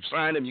pay it if you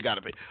signed him, you got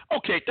to pay.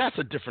 Okay, that's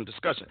a different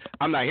discussion.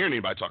 I'm not hearing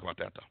anybody talk about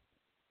that though.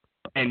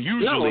 And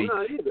usually,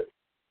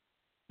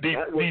 these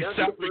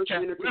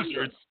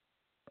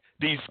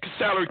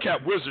salary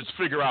cap wizards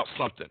figure out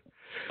something.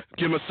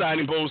 Give him a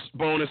signing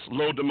bonus,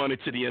 load the money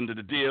to the end of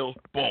the deal,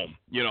 boom.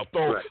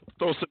 Throw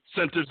some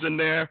incentives in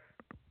there,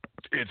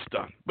 it's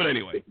done. But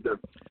anyway.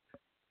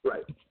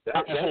 Right.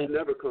 That's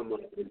never come up.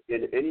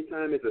 And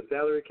anytime it's a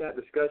salary cap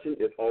discussion,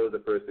 it's always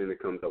the first thing that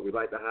comes up. We'd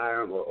like to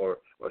hire him or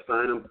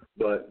sign him,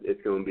 but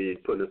it's going to be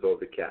putting us over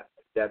the cap.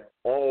 That's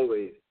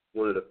always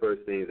one of the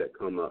first things that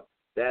come up.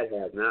 That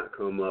has not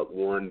come up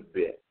one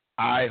bit.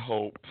 I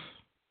hope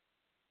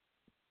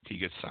he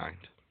gets signed.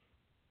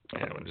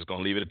 And I'm just going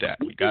to leave it at that.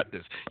 We got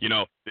this. The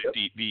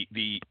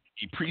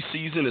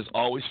preseason is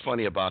always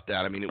funny about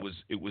that. I mean, it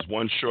was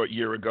one short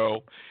year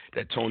ago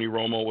that Tony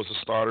Romo was a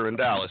starter in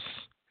Dallas.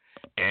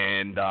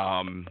 And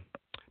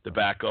the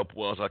backup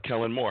was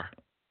Kellen Moore.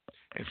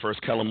 And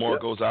first Kellen Moore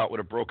goes out with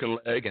a broken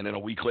leg, and then a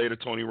week later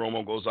Tony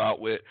Romo goes out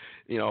with,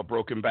 a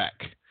broken back.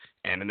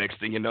 And the next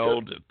thing you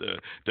know,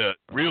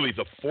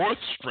 the fourth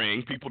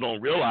string, people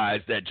don't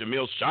realize that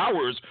Jamil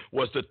Showers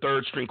was the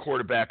third string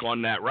quarterback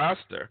on that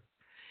roster.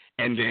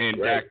 And then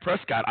Dak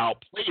Prescott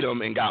outplayed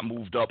him and got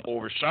moved up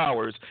over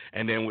Showers.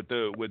 And then with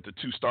the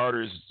two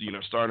starters,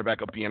 starting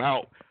back up being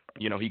out,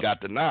 he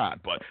got the nod.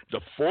 But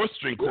the fourth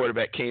string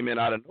quarterback came in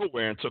out of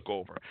nowhere and took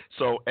over.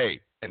 So,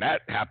 hey, and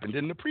that happened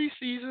in the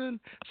preseason.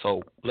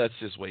 So let's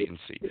just wait and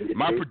see.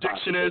 My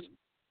prediction is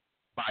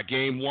by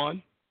game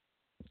 1,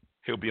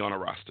 he'll be on a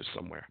roster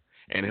somewhere.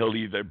 And he'll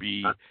either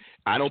be,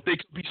 I don't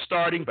think he'll be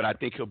starting, but I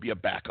think he'll be a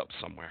backup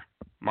somewhere.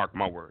 Mark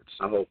my words.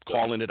 I hope so.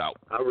 Calling it out.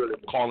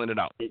 Calling it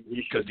out.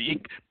 He should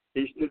be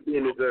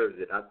and deserves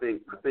it. I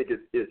think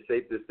it's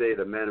safe to say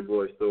the Madden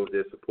Voice throws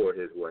their support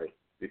his way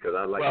because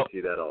I'd like to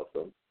see that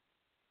also.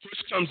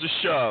 Push comes to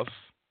shove,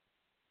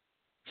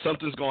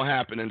 something's going to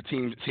happen, and the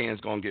team's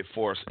hand's going to get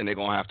forced, and they're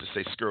going to have to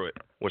say, screw it,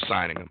 we're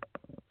signing him.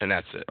 And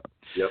that's it.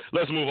 Yep.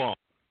 Let's move on.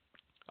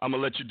 I'm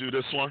going to let you do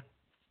this one.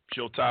 It's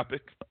your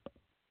topic.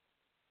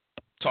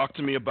 Talk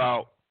to me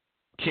about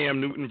Cam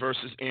Newton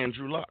versus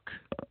Andrew Luck.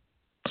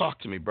 Talk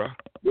to me, bro.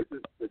 This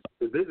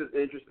is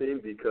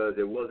interesting because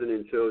it wasn't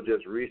until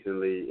just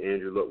recently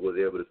Andrew Luck was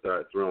able to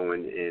start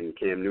throwing, and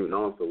Cam Newton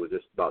also was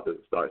just about to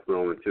start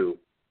throwing too.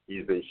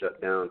 He's been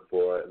shut down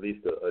for at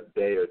least a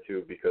day or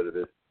two because of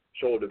his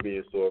shoulder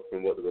being sore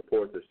from what the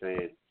reports are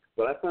saying.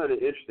 But I find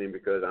it interesting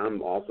because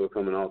I'm also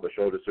coming off a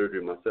shoulder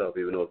surgery myself,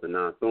 even though it's a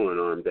non-throwing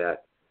arm,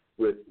 that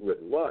with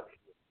Luck,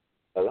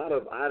 a lot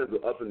of items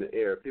were up in the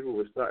air. People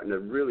were starting to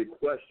really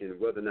question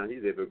whether or not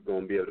he's ever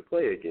going to be able to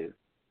play again.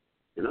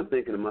 And I'm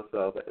thinking to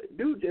myself,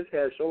 dude just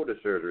had shoulder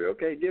surgery,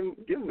 okay? Give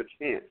him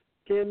a chance.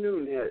 Cam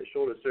Newton had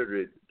shoulder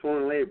surgery,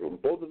 torn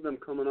labrum, both of them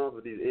coming off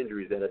of these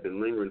injuries that have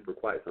been lingering for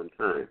quite some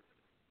time.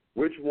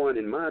 Which one,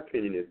 in my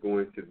opinion, is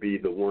going to be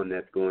the one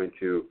that's going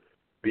to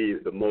be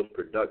the most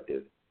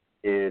productive?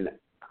 And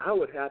I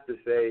would have to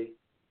say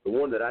the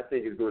one that I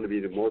think is going to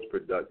be the most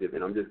productive,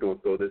 and I'm just going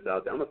to throw this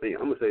out there, I'm going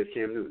to say it's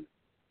Cam Newton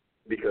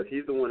because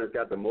he's the one that's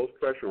got the most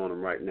pressure on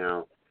him right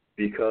now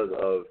because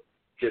of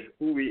just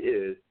who he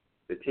is,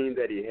 the team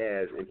that he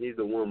has, and he's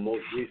the one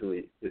most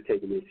recently is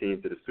taking his team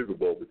to the Super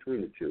Bowl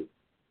between the two.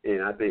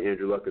 And I think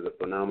Andrew Luck is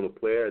a phenomenal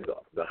player.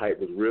 The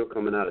hype was real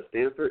coming out of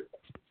Stanford,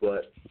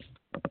 but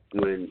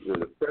when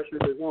the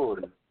pressure is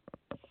on,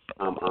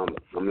 I'm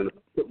going to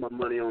put my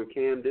money on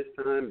Cam this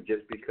time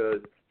just because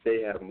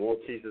they have more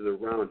pieces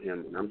around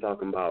him, and I'm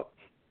talking about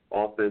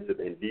offensive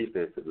and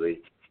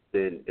defensively,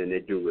 than they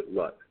do with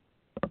Luck.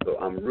 So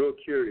I'm real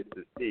curious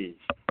to see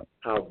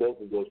how both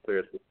of those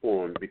players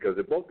perform because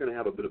they're both going to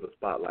have a bit of a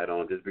spotlight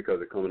on just because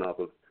they're coming off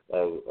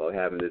of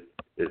having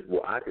this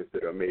what I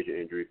consider a major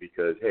injury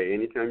because, hey,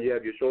 anytime you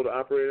have your shoulder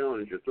operated on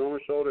and you're throwing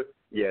shoulder,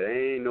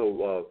 there ain't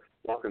no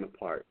walk in the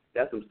park.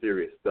 That's some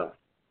serious stuff.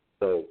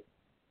 So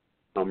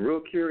I'm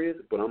real curious,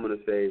 but I'm going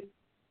to say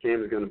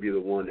Cam is going to be the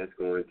one that's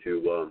going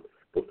to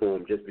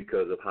perform just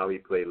because of how he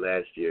played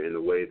last year and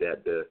the way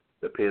that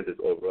the Panthers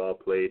overall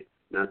played,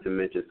 not to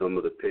mention some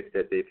of the picks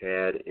that they've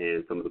had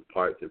and some of the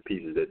parts and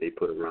pieces that they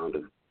put around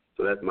him.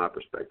 So that's my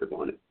perspective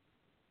on it.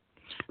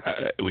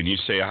 When you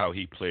say how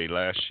he played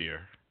last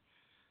year,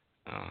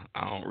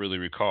 I don't really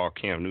recall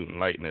Cam Newton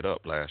lighting it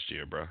up last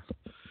year, bro.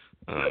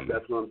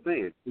 That's what I'm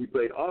saying. He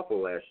played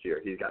awful last year.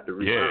 He's got the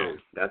rebound.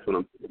 Yeah. That's what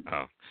I'm saying.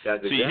 Oh.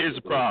 See, here's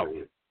the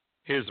problem.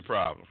 Here's the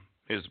problem.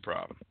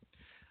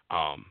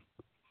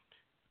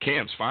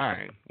 Cam's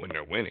fine when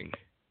they're winning.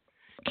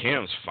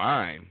 Cam's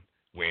fine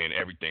when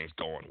everything's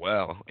going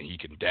well and he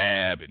can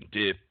dab and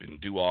dip and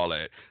do all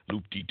that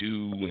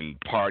loop-de-doo and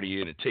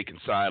partying and taking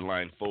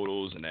sideline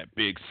photos and that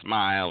big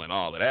smile and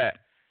all of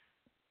that.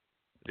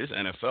 This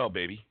NFL,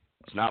 baby,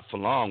 it's not for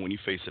long when you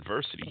face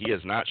adversity. He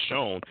has not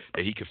shown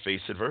that he can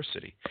face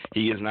adversity.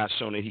 He has not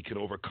shown that he can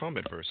overcome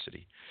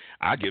adversity.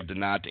 I give the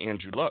nod to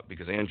Andrew Luck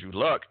because Andrew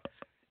Luck,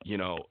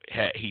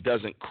 he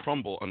doesn't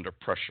crumble under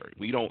pressure.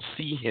 We don't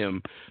see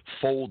him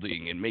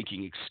folding and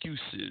making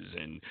excuses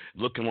and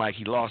looking like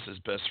he lost his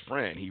best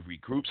friend. He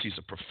regroups. He's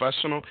a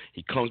professional.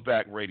 He comes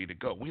back ready to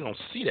go. We don't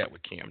see that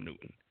with Cam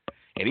Newton.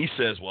 And he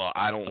says, well,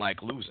 I don't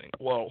like losing.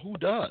 Well, who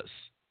does?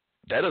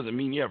 That doesn't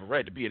mean you have a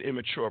right to be an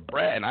immature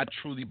brat, and I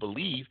truly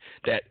believe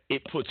that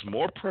it puts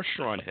more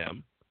pressure on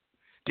him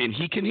than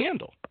he can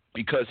handle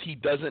because he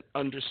doesn't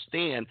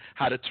understand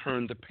how to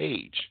turn the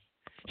page.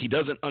 He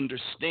doesn't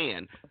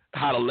understand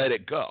how to let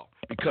it go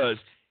because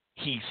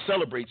he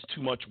celebrates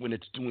too much when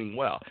it's doing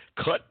well.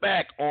 Cut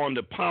back on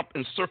the pomp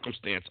and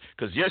circumstance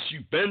because, yes,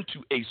 you've been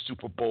to a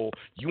Super Bowl.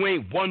 You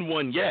ain't won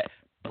one yet,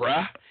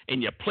 bruh,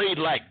 and you played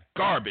like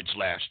garbage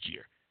last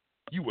year.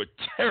 You were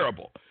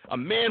terrible. A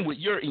man with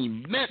your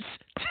immense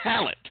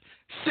talent,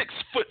 6'6",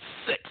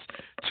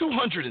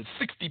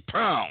 260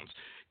 pounds,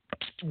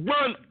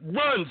 runs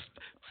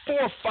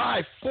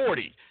 4.5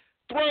 40,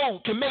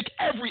 can make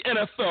every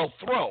NFL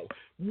throw,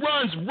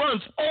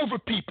 runs over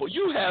people.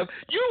 You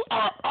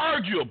are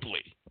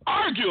arguably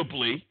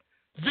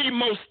the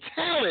most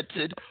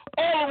talented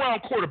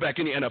all-around quarterback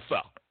in the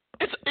NFL.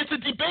 It's a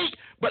debate,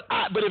 but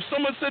if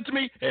someone said to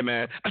me, hey,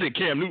 man, I think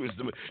Cam Newton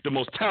is the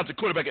most talented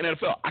quarterback in the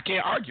NFL, I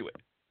can't argue it.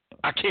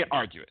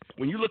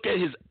 When you look at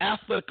his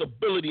athletic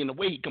ability and the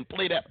way he can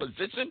play that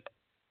position,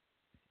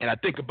 And I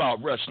think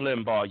about Rush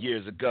Limbaugh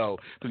years ago,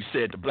 who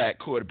said the black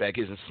quarterback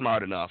isn't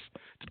smart enough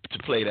to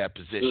play that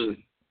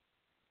position.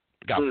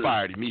 Got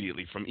fired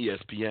immediately from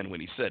ESPN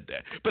when he said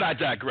that. But I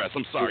digress.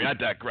 I'm sorry, I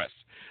digress.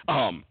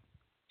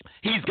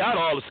 He's got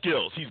all the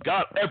skills. He's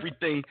got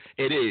everything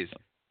it is.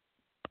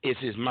 Is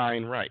his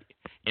mind right?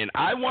 And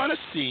I want to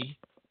see,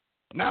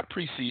 not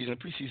preseason.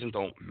 Preseason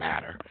don't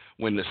matter.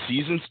 When the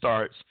season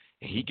starts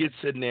and he gets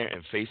in there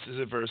and faces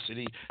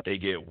adversity, they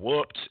get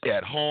whooped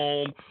at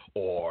home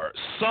or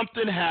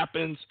something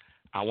happens,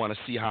 I want to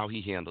see how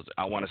he handles it.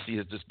 I want to see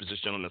his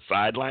disposition on the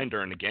sideline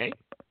during the game.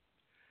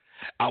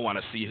 I want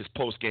to see his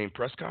post-game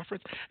press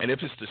conference. And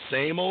if it's the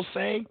same old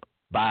saying,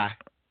 bye.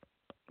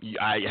 He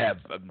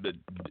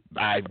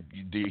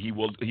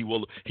will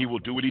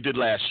do what he did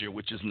last year,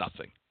 which is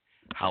nothing.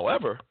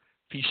 However,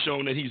 if he's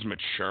shown that he's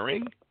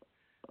maturing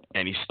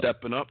and he's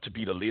stepping up to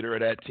be the leader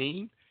of that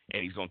team,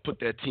 and he's going to put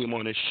that team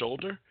on his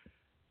shoulder,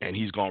 and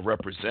he's going to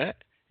represent,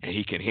 and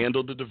he can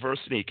handle the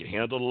diversity, he can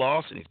handle the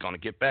loss, and he's going to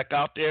get back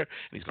out there,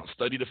 and he's going to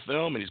study the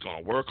film, and he's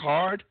going to work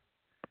hard,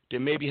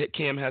 then maybe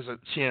Cam has a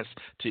chance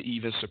to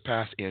even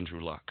surpass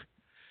Andrew Luck.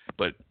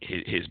 But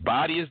his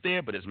body is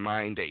there, but his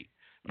mind ain't.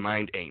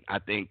 I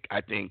think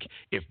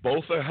if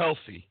both are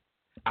healthy,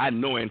 I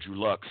know Andrew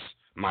Luck's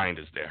mind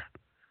is there.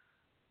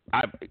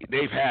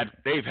 They've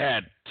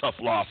had tough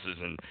losses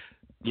and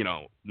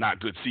not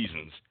good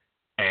seasons,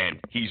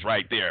 and he's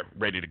right there,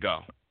 ready to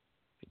go.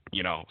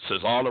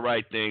 Says all the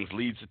right things,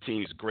 leads the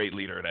team. He's a great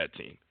leader of that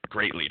team,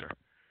 great leader,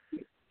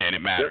 and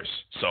it matters.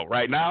 So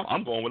right now,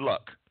 I'm going with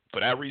Luck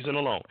for that reason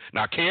alone.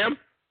 Now, Cam,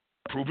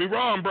 prove me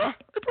wrong, bro.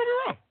 Prove me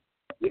wrong.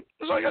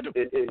 That's all you got to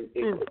do.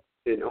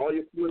 And all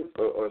your points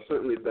are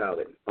certainly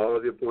valid. All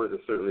of your points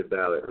are certainly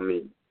valid. I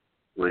mean,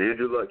 when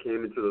Andrew Luck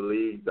came into the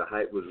league, the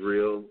hype was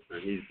real,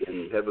 and he's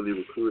been heavily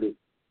recruited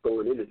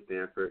going into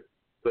Stanford,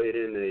 played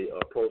in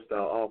a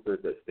pro-style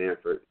offense at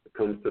Stanford,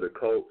 comes to the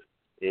Colts,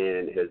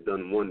 and has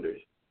done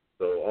wonders.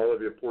 So all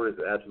of your points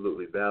are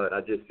absolutely valid.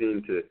 I just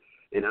seem to,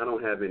 and I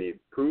don't have any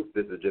proof,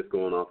 this is just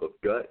going off of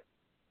gut,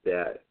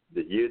 that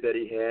the year that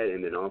he had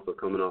and then also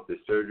coming off his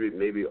surgery,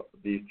 maybe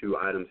these two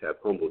items have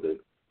humbled him.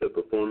 The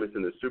performance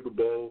in the Super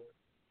Bowl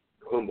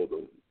humbled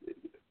him.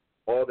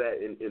 All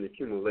that in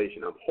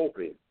accumulation, I'm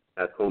hoping,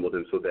 has humbled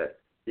him so that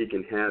he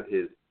can have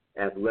his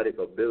athletic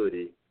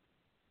ability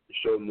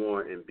show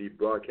more and be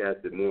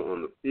broadcasted more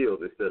on the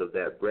field instead of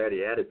that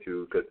bratty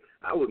attitude, because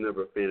I was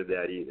never a fan of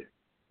that either.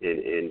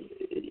 And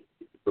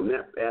from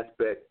that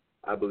aspect,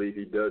 I believe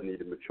he does need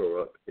to mature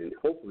up, and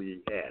hopefully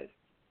he has.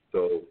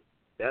 So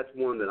that's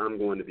one that I'm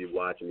going to be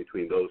watching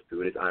between those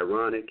two. And it's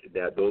ironic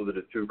that those are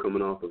the two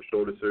coming off of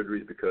shoulder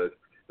surgeries, because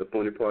the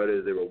funny part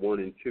is they were 1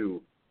 and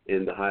 2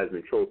 in the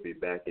Heisman Trophy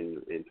back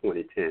in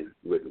 2010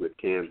 with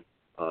Cam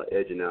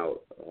edging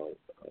out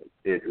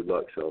Andrew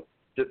Luck. So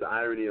just the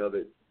irony of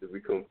it, that we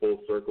come full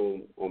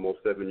circle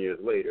almost 7 years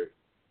later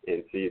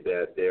and see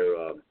that they're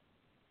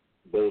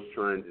both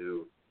trying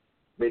to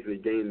basically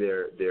gain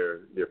their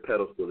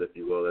pedestal, if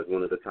you will, as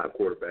one of the top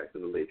quarterbacks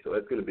in the league. So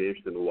that's going to be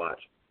interesting to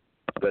watch,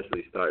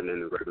 especially starting in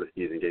the regular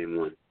season, game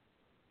 1.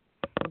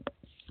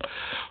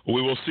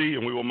 We will see,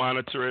 and we will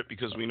monitor it,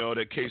 because we know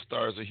that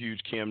K-Star is a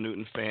huge Cam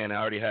Newton fan. I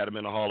already had him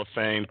in the Hall of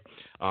Fame.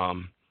 I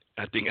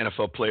think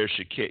NFL players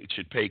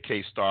should pay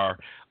K-Star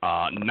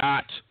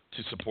not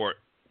to support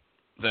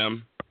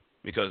them,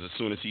 because as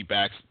soon as he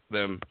backs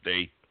them,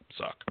 they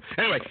suck.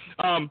 Anyway,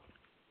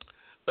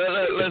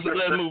 let's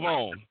move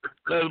on.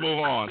 Let's move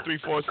on.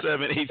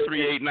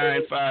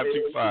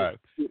 347-838-9525.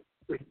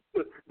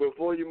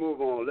 Before you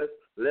move on, let's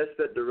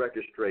set the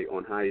record straight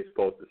on how you're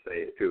supposed to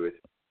say it too. It's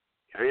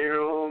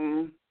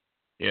Cam.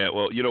 Yeah,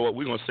 well, you know what?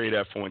 We're going to say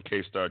that for when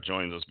K-Star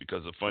joins us,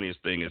 because the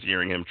funniest thing is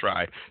hearing him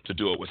try to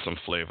do it with some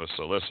flavor.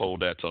 So let's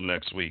hold that till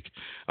next week.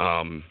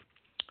 And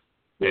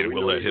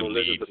we'll let him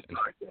lead.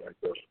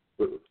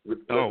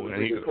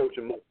 And he can coach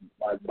him up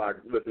by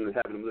having him listen to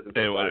the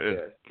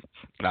podcast.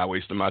 Not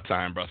wasting my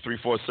time, bro.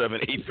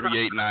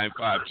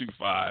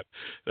 347-838-9525.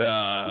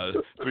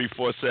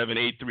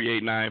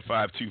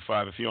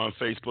 347-838-9525. If you're on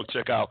Facebook,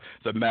 check out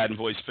the Madden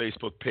Voice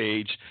Facebook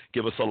page.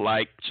 Give us a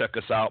like. Check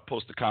us out.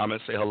 Post a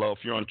comment. Say hello.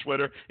 If you're on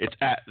Twitter, it's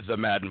at the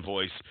Madden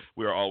Voice.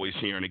 We're always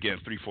here. And again,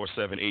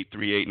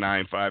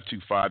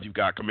 347-838-9525. You've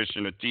got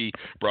Commissioner T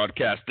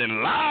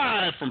broadcasting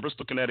live from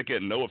Bristol,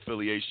 Connecticut. No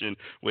affiliation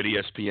with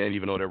ESPN,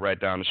 even though they're right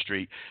down the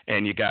street.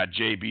 And you got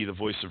JB, the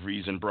voice of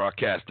reason,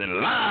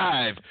 broadcasting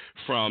live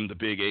from the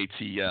big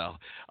ATL.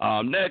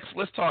 Next,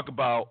 let's talk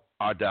about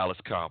our Dallas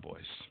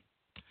Cowboys.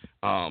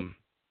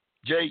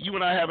 Jay, you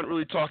and I haven't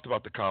really talked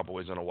about the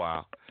Cowboys in a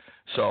while,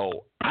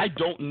 so I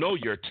don't know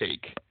your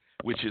take,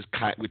 which is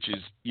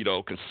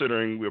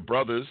considering we're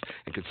brothers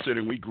and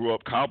considering we grew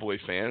up Cowboy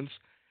fans.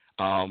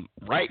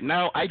 Right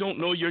now, I don't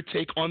know your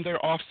take on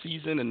their off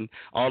season and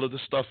all of the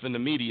stuff in the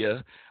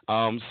media.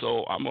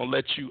 So I'm gonna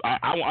let you.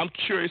 I'm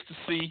curious to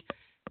see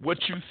what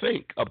you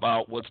think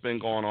about what's been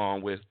going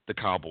on with the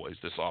Cowboys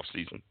this off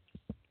season.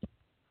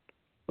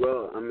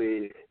 Well, I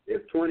mean,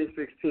 if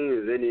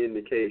 2016 is any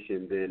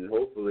indication, then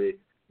hopefully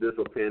this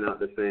will pan out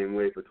the same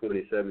way for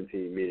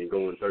 2017, meaning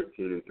going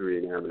 13-3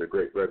 and having a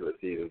great regular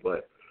season.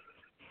 But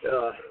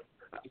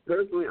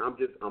personally,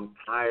 I'm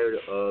tired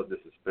of the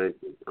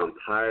suspension. I'm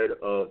tired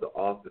of the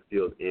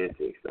off-the-field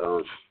antics.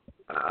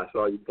 I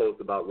saw you post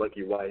about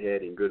Lucky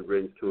Whitehead and good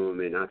riddance to him,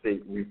 and I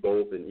think we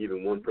both, and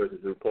even one person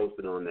who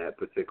posted on that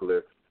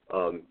particular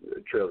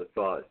trail of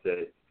thought,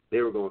 said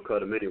they were going to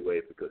cut him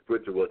anyway because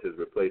Switzer was his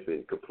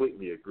replacement.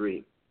 Completely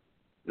agree.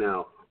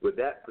 Now, with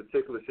that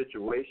particular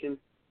situation,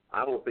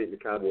 I don't think the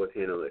Cowboys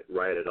handled it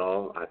right at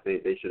all. I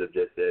think they should have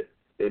just said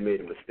they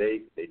made a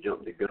mistake, they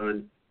jumped the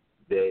gun,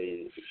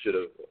 they should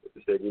have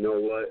said, you know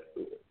what,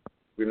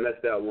 we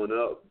messed that one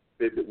up,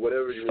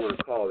 whatever you want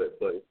to call it,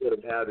 but instead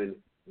of having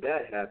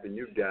that happen,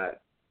 you've got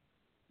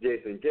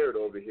Jason Garrett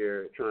over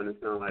here trying to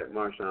sound like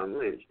Marshawn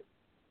Lynch,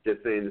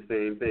 just saying the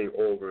same thing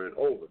over and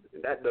over.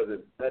 And that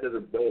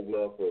doesn't bode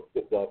well for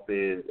football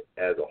fans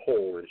as a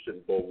whole, and it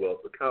shouldn't bode well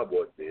for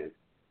Cowboys fans.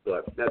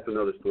 But that's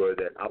another story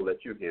that I'll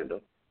let you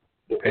handle.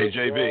 But hey,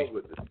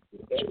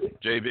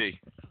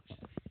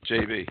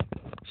 JB,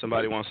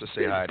 somebody wants to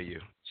say hi to you.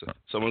 So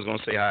someone's going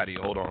to say hi to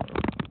you. Hold on.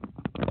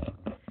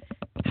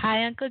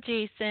 Hi, Uncle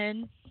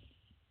Jason.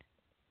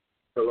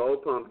 Hello,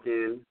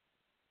 Pumpkin.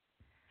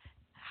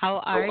 How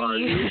are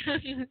you?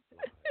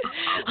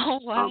 Oh,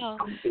 wow.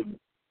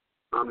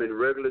 I'm in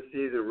regular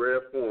season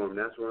rare form.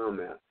 That's where I'm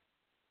at.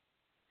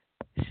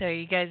 So are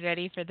you guys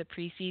ready for the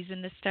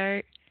preseason to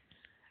start?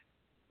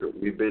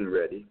 We've been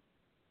ready.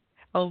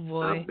 Oh,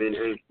 boy. I've been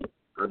anxious.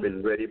 I've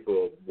been ready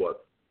for,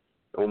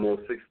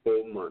 almost 6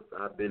 full months.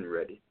 I've been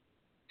ready.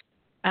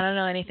 I don't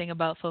know anything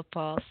about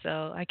football,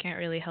 so I can't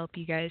really help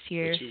you guys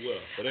here. But you will.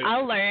 But anyway.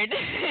 I'll learn.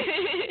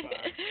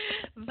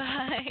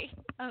 Bye,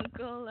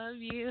 Uncle. Love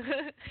you.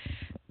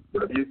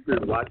 Love you too.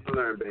 Watch and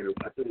learn, baby.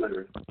 Watch and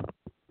learn.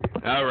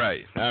 All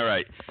right,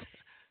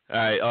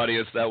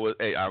 audience.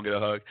 Hey, I'll get a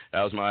hug.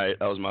 That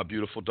was my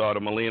beautiful daughter,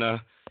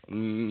 Melina.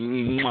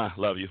 Mwah,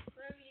 love you.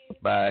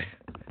 Bye.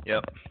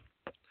 Yep.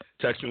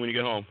 Text me when you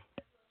get home.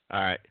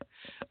 All right.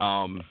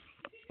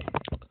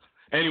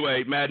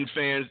 Anyway, Madden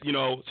fans,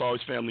 it's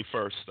always family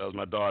first. That was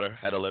my daughter.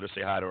 Had to let her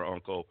say hi to her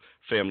uncle.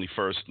 Family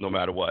first, no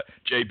matter what.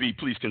 JB,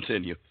 please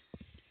continue.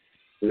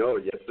 No,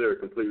 yes, sir.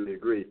 Completely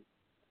agree.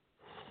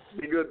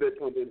 Be good, Bit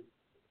Pumpkin.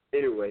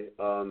 Anyway,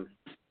 the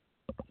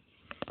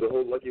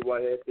whole Lucky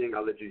Whitehead thing,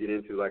 I'll let you get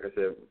into. Like I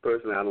said,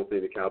 personally, I don't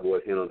think the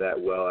Cowboys handled that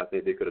well. I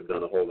think they could have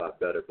done a whole lot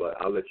better, but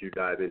I'll let you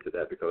dive into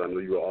that because I know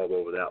you were all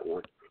over that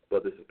one.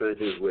 But the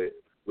suspensions with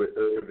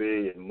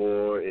Irving and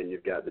Moore, and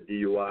you've got the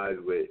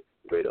DUIs with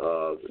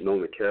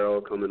Nolan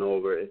Carroll coming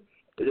over. It's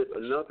just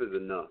enough is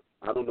enough.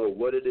 I don't know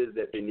what it is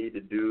that they need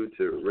to do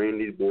to rein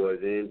these boys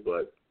in,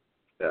 but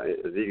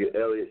Ezekiel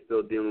Elliott's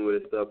still dealing with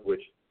his stuff,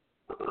 which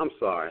I'm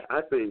sorry.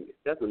 I think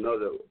that's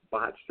another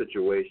botched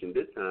situation,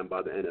 this time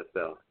by the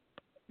NFL,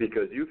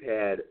 because you've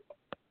had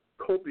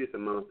copious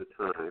amounts of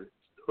time,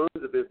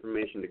 tons of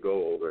information to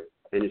go over,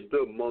 and you're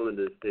still mulling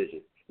the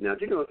decision. Now,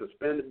 if you're going to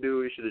suspend the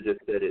dude, you should have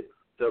just said it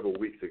several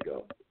weeks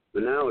ago.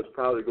 But now it's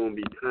probably going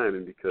to be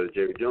timing because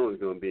Jerry Jones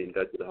is going to be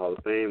inducted to the Hall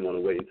of Fame. Want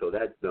to wait until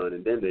that's done,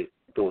 and then they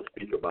don't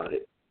speak about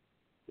it.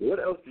 What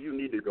else do you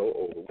need to go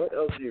over? What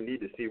else do you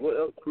need to see? What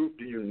else proof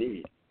do you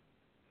need?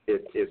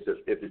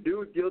 If the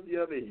dude's guilty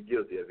of it, he's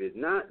guilty of it. If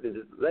not, then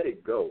just let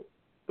it go.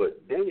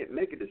 But dang it,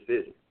 make a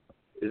decision.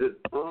 It's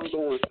this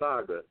ongoing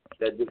saga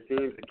that just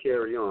seems to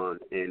carry on.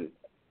 And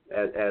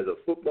as a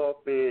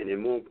football fan,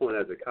 and more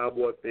important as a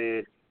Cowboy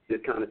fan,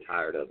 just kind of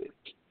tired of it.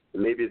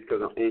 Maybe it's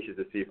because I'm anxious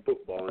to see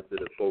football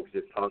instead of folks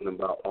just talking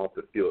about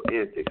off-the-field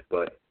antics,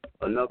 but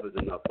enough is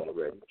enough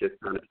already. Just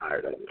kind of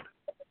tired of it.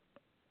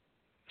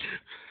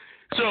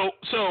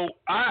 So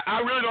I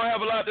really don't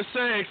have a lot to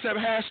say except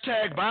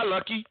hashtag bye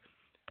Lucky.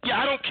 Yeah,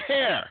 I don't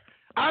care.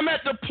 I'm at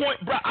the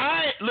point, bro.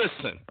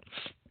 Listen,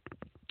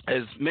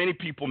 as many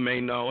people may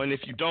know, and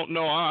if you don't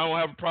know, I don't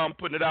have a problem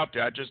putting it out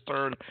there. I just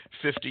turned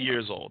 50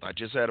 years old. I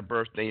just had a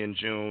birthday in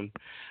June.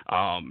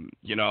 I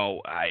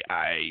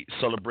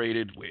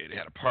celebrated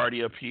had a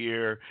party up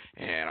here,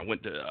 and I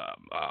went to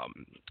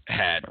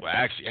had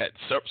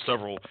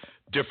several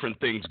different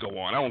things go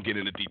on. I won't get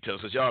into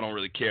details because y'all don't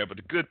really care. But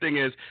the good thing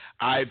is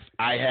I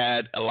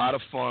had a lot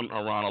of fun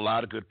around a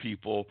lot of good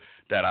people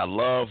that I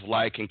love,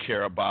 like, and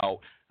care about.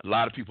 A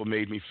lot of people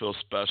made me feel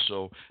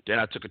special. Then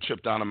I took a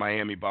trip down to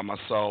Miami by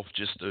myself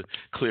just to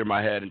clear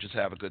my head and just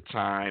have a good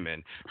time,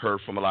 and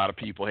heard from a lot of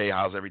people, hey,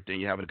 how's everything?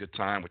 You having a good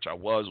time? Which I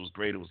was. It was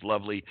great. It was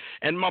lovely.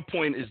 And my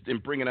point is, in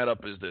bringing that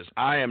up, is this.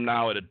 I am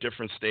now at a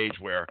different stage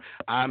where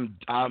I'm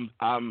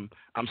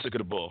sick of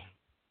the bull.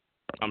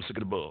 I'm sick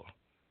of the bull.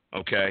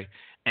 Okay?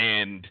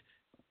 And,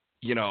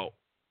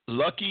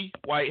 Lucky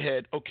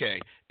Whitehead, okay,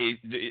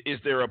 is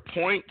there a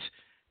point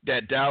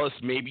that Dallas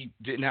maybe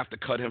didn't have to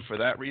cut him for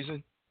that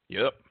reason?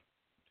 Yep.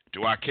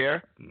 Do I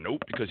care?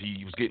 Nope, because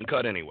he was getting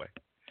cut anyway.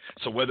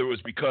 So whether it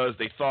was because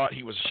they thought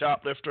he was a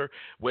shoplifter,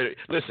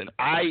 listen,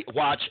 I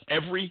watch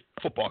every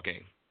football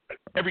game,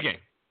 every game.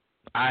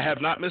 I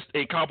have not missed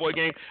a Cowboy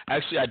game.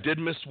 Actually, I did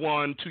miss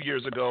one 2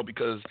 years ago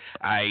because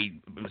I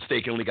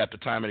mistakenly got the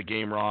time of the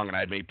game wrong, and I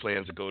had made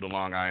plans to go to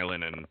Long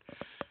Island and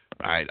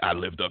I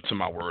lived up to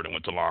my word and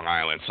went to Long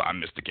Island, so I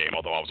missed the game,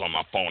 although I was on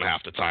my phone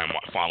half the time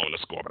following the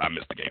score, but I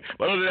missed the game.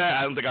 But other than that,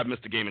 I don't think I've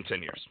missed a game in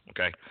 10 years,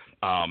 okay?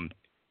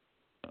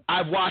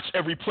 I've watched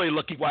every play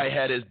Lucky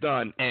Whitehead has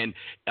done, and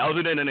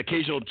other than an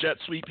occasional jet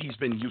sweep, he's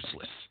been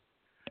useless.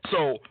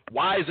 So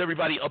why is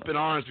everybody up in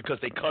arms because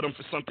they cut him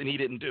for something he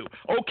didn't do?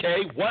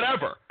 Okay,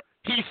 whatever.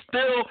 He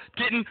still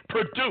didn't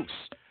produce.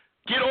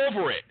 Get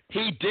over it.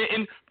 He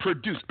didn't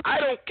produce. I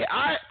don't care.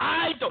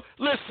 I don't.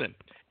 Listen,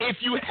 if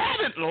you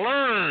haven't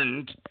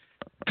learned,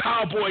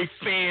 Cowboy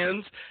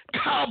fans,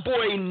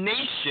 Cowboy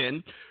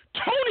Nation,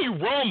 Tony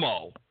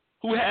Romo,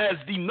 who has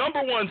the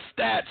number one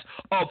stats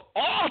of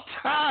all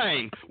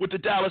time with the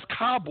Dallas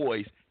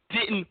Cowboys,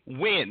 didn't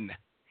win.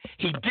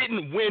 He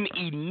didn't win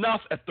enough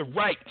at the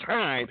right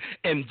time,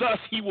 and thus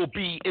he will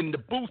be in the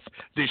booth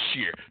this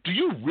year. Do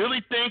you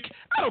really think,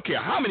 I don't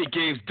care how many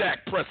games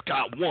Dak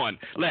Prescott won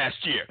last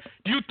year,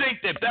 do you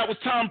think that if that was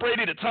Tom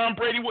Brady, that Tom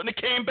Brady wouldn't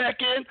have came back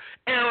in?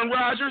 Aaron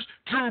Rodgers,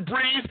 Drew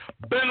Brees,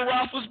 Ben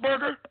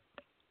Roethlisberger,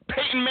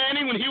 Peyton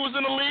Manning when he was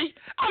in the league?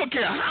 I don't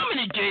care how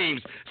many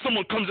games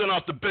someone comes in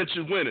off the bench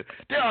and winning.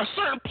 There are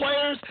certain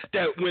players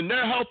that when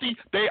they're healthy,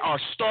 they are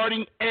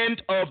starting,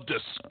 end of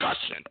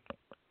discussion.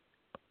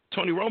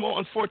 Tony Romo,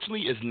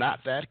 unfortunately, is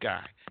not that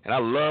guy. And I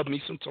love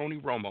me some Tony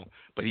Romo,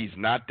 but he's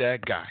not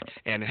that guy.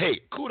 And, hey,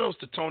 kudos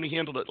to Tony.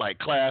 Handled it like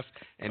class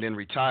and then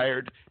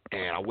retired,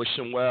 and I wish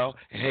him well.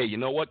 And, hey, you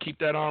know what? Keep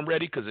that arm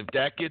ready because if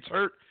Dak gets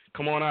hurt,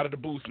 come on out of the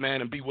booth,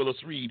 man, and be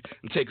Willis Reed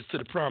and take us to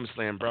the promised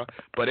land, bro.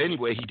 But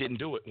anyway, he didn't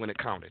do it when it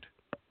counted.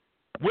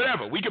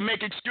 Whatever. We can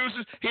make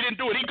excuses. He didn't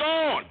do it. He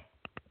gone.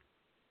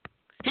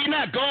 He's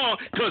not gone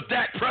because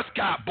Dak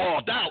Prescott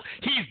balled out.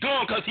 He's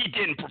gone because he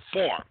didn't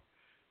perform.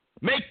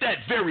 Make that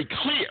very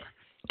clear.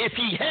 If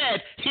he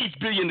had, he'd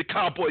be in the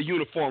Cowboy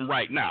uniform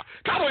right now.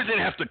 Cowboys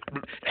didn't have to.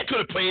 They could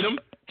have played him.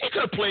 He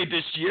could have played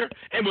this year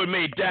and would have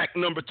made Dak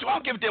number 2.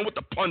 I'll give a damn what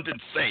the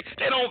pundits say.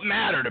 They don't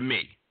matter to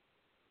me.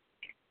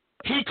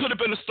 He could have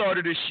been a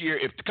starter this year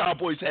if the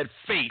Cowboys had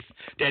faith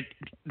that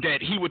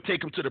he would take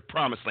them to the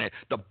promised land.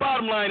 The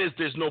bottom line is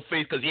there's no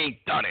faith because he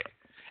ain't done it.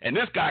 And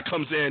this guy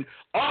comes in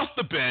off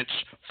the bench,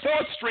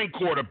 fourth-string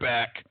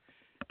quarterback,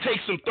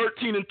 takes him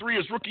 13-3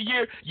 his rookie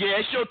year. Yeah,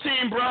 it's your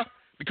team, bro,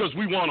 because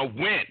we want to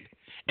win.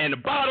 And the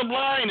bottom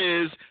line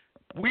is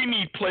we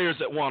need players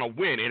that want to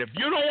win. And if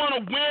you don't want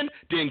to win,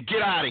 then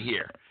get out of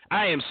here.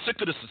 I am sick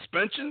of the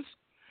suspensions.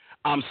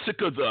 I'm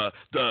sick of hey,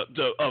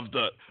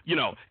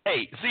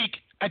 Zeke,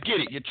 I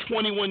get it. You're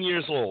 21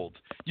 years old.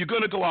 You're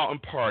going to go out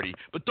and party.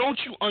 But don't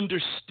you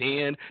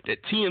understand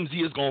that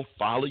TMZ is going to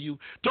follow you?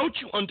 Don't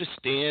you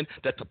understand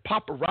that the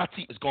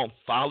paparazzi is going to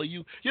follow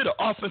you? You're the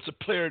offensive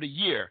player of the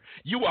year.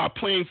 You are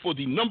playing for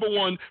the number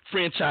one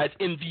franchise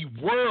in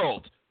the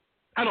world.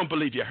 I don't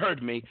believe you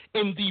heard me.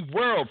 In the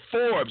world,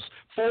 Forbes,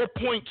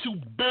 $4.2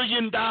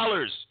 billion.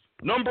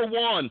 Number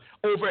one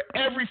over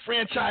every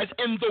franchise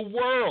in the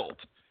world.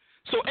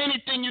 So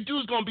anything you do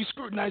is going to be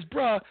scrutinized.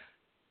 Bruh,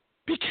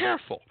 be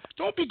careful.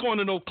 Don't be going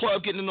to no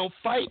club, getting in no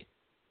fight.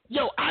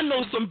 Yo, I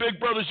know some big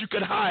brothers you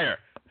could hire.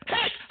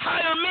 Heck,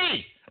 hire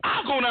me.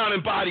 I'll go down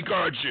and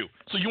bodyguard you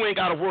so you ain't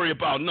got to worry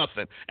about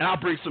nothing. And I'll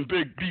bring some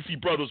big, beefy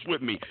brothers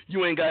with me.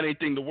 You ain't got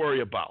anything to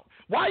worry about.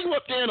 Why are you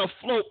up there in a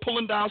float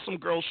pulling down some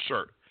girl's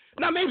shirt?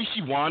 Now, maybe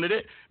she wanted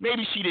it.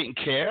 Maybe she didn't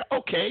care.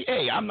 Okay,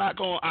 hey,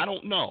 I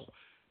don't know.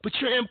 But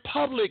you're in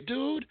public,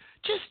 dude.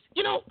 Just,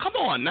 come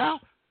on now.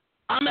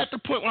 I'm at the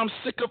point where I'm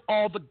sick of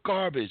all the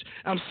garbage.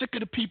 I'm sick of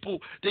the people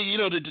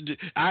that,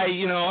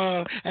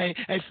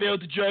 I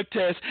failed the drug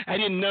test. I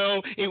didn't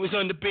know it was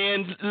on the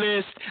banned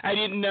list. I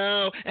didn't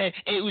know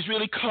it was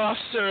really cough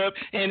syrup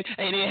and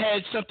it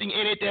had something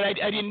in it that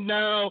I didn't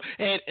know.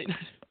 And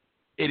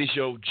it is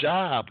your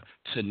job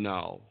to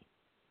know.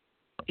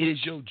 It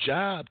is your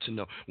job to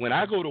know. When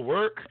I go to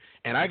work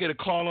and I get a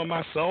call on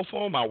my cell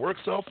phone, my work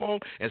cell phone,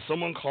 and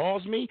someone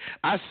calls me,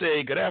 I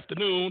say, good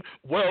afternoon,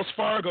 Wells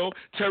Fargo,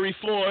 Terry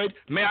Floyd,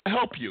 may I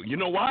help you? You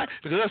know why?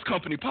 Because that's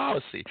company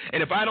policy.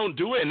 And if I don't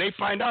do it and they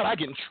find out, I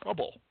get in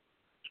trouble.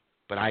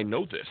 But I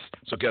know this.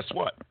 So guess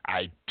what?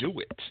 I do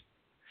it.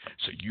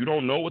 So you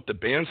don't know what the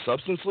banned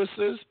substance list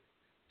is?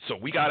 So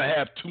we got to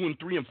have 2 and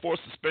 3 and 4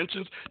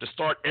 suspensions to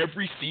start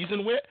every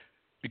season with?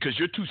 Because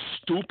you're too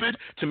stupid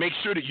to make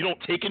sure that you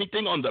don't take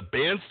anything on the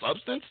banned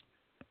substance?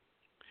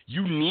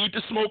 You need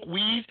to smoke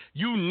weed?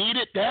 You need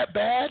it that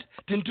bad?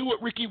 Then do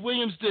what Ricky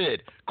Williams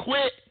did.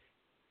 Quit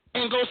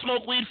and go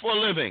smoke weed for a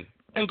living.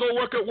 And go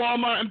work at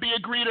Walmart and be a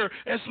greeter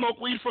and smoke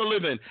weed for a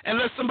living. And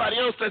let somebody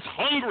else that's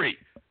hungry,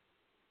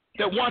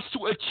 that wants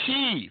to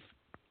achieve,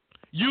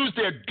 use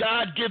their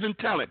God-given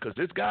talent, because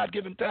it's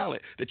God-given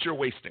talent that you're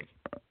wasting.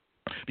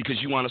 Because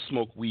you want to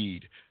smoke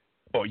weed,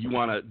 or you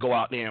want to go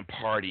out there and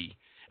party,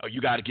 or you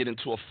got to get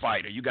into a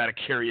fight, or you got to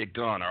carry a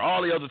gun, or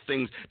all the other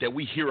things that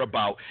we hear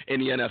about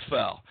in the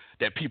NFL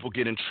that people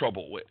get in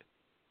trouble with.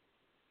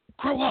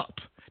 Grow up.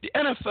 The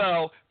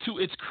NFL, to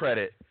its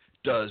credit,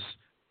 does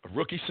a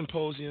rookie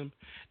symposium.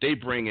 They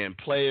bring in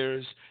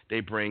players. They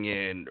bring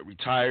in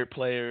retired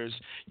players.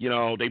 You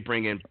know, they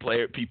bring in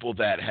people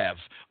that have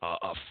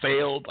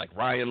failed, like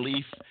Ryan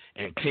Leaf,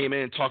 and came in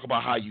and talk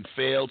about how you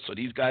failed so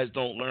these guys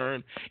don't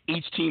learn.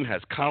 Each team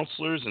has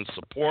counselors and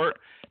support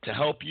to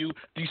help you.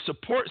 The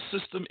support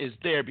system is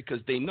there because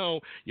they know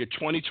you're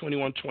 20,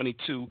 21,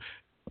 22,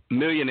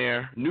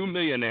 millionaire, new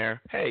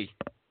millionaire. Hey,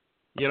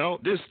 you know,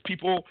 there's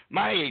people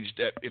my age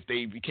that if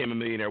they became a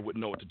millionaire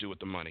wouldn't know what to do with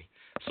the money.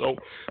 So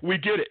we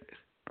get it.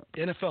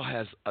 The NFL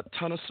has a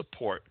ton of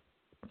support.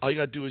 All you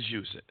got to do is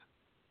use it.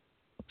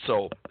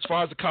 So as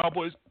far as the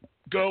Cowboys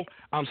go,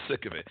 I'm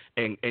sick of it.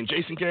 And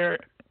Jason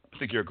Garrett, I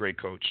think you're a great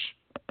coach.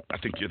 I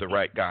think you're the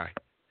right guy.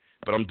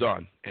 But I'm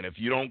done. And if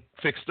you don't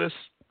fix this,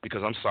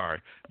 because I'm sorry,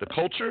 the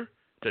culture,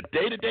 the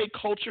day-to-day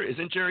culture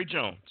isn't Jerry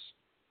Jones.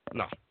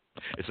 No.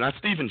 It's not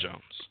Stephen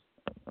Jones.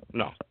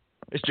 No.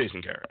 It's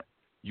Jason Garrett.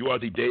 You are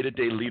the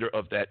day-to-day leader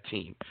of that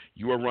team.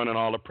 You are running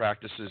all the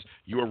practices.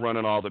 You are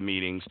running all the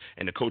meetings,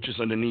 and the coaches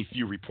underneath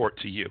you report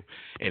to you.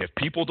 And if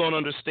people don't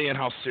understand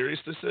how serious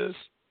this is,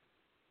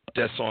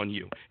 that's on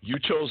you. You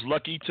chose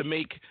Lucky to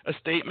make a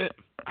statement.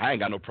 I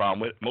ain't got no problem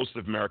with it. Most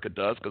of America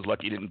does because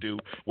Lucky didn't do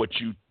what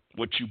you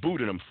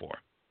booted him for.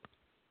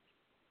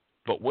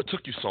 But what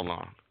took you so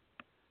long?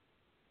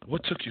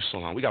 What took you so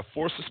long? We got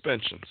 4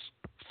 suspensions,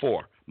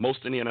 4, most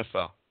in the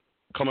NFL.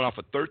 Coming off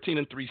a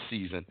 13-3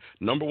 season,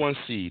 number 1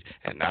 seed,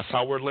 and that's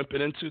how we're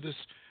limping into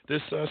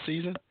this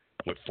season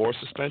with 4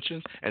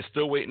 suspensions, and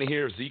still waiting to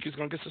hear if Zeke is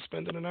going to get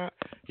suspended or not.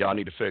 Y'all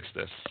need to fix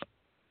this.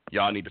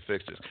 Y'all need to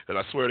fix this,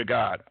 because I swear to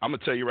God, I'm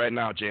gonna tell you right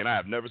now, Jane. I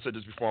have never said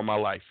this before in my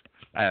life.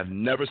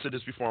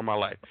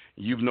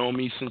 You've known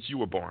me since you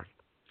were born.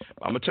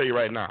 I'm gonna tell you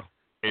right now.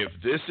 If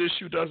this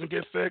issue doesn't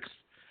get fixed,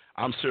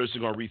 I'm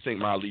seriously gonna rethink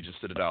my allegiance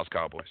to the Dallas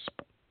Cowboys.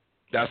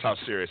 That's how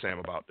serious I am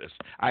about this.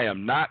 I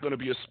am not going to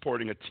be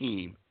supporting a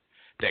team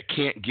that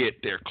can't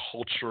get their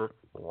culture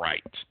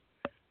right.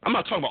 I'm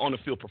not talking about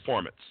on-the-field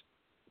performance.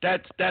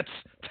 That's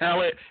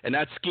talent and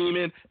that's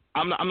scheming.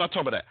 I'm not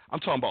talking about that. I'm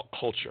talking about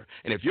culture.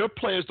 And if your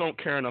players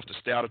don't care enough to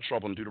stay out of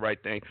trouble and do the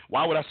right thing,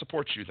 why would I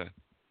support you then?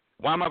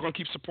 Why am I going to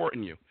keep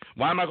supporting you?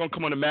 Why am I going to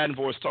come on the Madden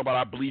Voice talk about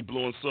I bleed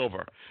blue and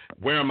silver,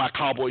 wearing my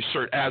Cowboy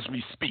shirt as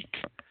we speak,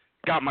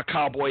 got my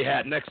Cowboy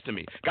hat next to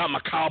me, got my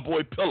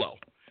Cowboy pillow,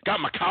 got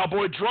my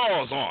Cowboy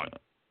drawers on?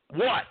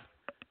 What?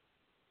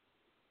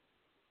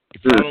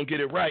 If I don't get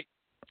it right,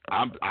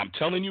 I'm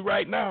telling you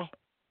right now,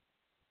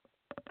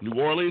 New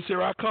Orleans,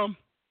 here I come.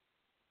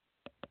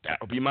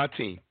 That'll be my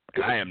team.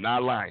 And I am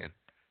not lying.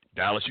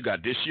 Dallas, you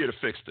got this year to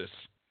fix this.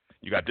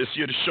 You got this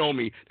year to show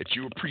me that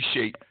you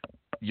appreciate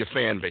your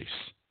fan base.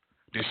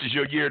 This is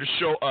your year to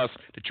show us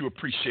that you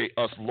appreciate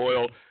us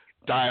loyal,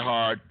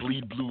 diehard,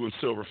 bleed blue and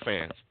silver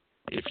fans.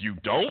 If you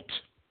don't,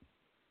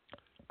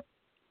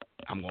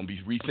 I'm going to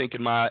be rethinking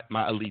my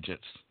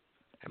allegiance.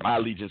 And my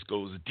allegiance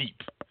goes deep.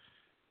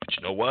 But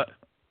you know what?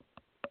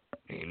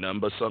 Ain't nothing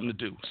but something to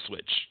do.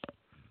 Switch.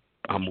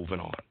 I'm moving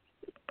on.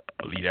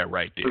 I'll leave that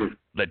right there.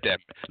 Let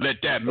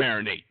that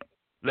marinate.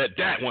 Let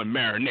that one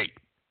marinate.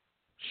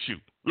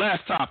 Shoot.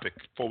 Last topic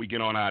before we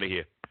get on out of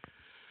here.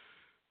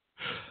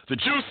 The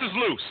juice is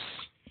loose.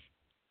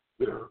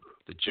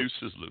 The juice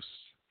is loose.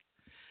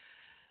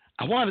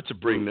 I wanted to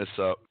bring this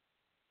up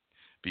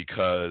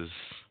because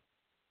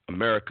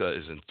America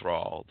is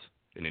enthralled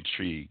and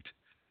intrigued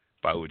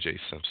by O.J.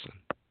 Simpson.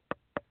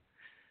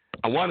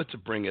 I wanted to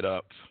bring it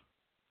up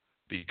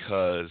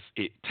because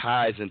it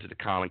ties into the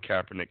Colin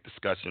Kaepernick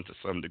discussion to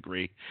some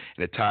degree,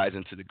 and it ties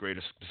into the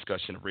greater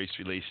discussion of race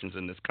relations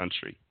in this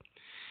country.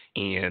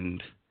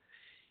 And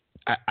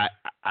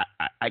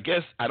I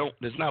guess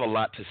there's not a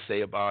lot to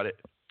say about it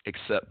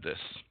except this.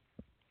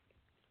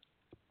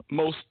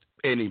 Most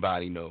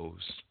anybody knows,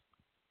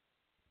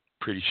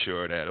 pretty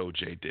sure that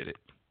O.J. did it.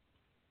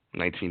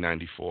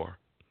 1994,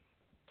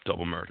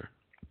 double murder.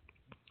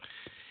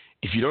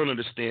 If you don't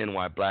understand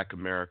why Black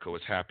America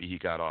was happy he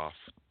got off,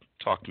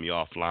 talk to me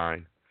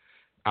offline.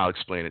 I'll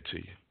explain it to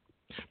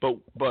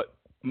you. But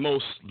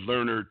most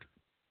learned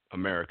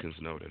Americans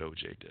know that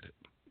O.J. did it.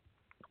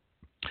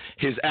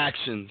 His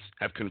actions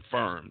have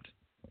confirmed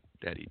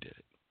that he did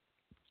it.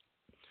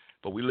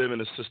 But we live in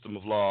a system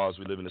of laws.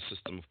 We live in a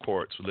system of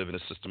courts. We live in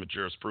a system of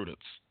jurisprudence.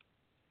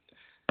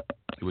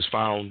 He was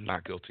found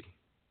not guilty.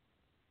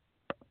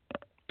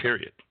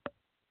 Period.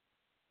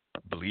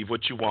 Believe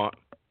what you want.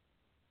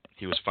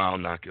 He was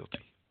found not guilty.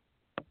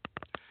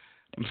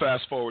 And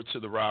fast forward to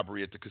the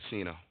robbery at the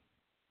casino.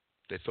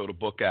 They throw the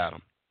book at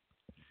him.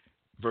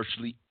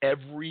 Virtually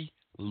every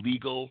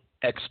legal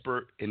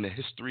expert in the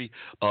history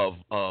of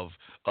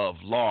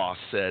law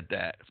said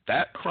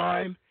that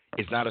crime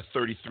is not a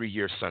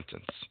 33-year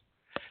sentence.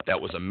 That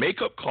was a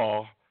makeup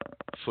call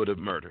for the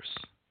murders.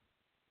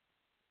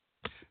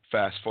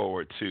 Fast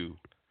forward to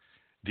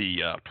the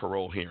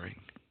parole hearing.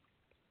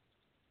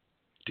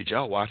 Did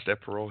y'all watch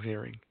that parole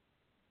hearing?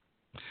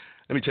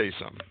 Let me tell you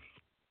something.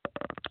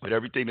 With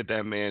everything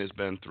that man has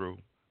been through,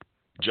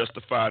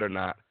 justified or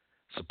not,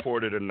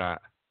 supported or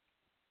not,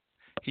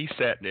 he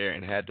sat there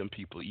and had them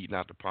people eating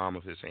out the palm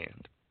of his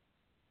hand.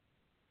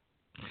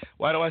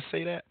 Why do I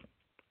say that?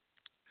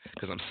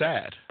 Because I'm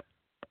sad.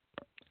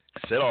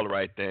 He said all the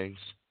right things.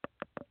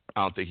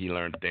 I don't think he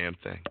learned a damn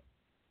thing.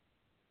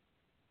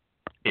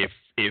 If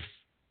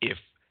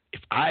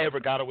I ever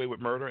got away with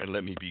murder, and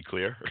let me be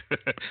clear,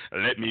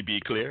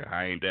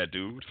 I ain't that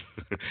dude.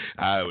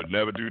 I would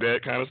never do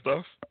that kind of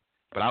stuff.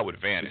 But I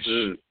would vanish.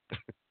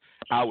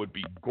 I would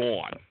be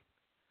gone.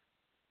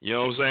 You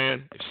know what I'm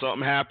saying? If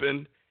something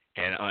happened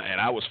and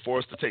I was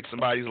forced to take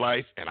somebody's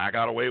life and I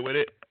got away with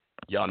it,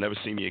 y'all never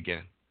see me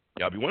again.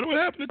 Y'all be wondering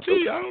what happened to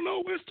T. I don't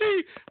know. Where's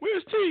T?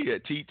 Where's T? Yeah,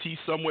 T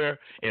somewhere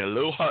in a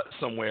little hut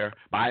somewhere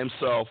by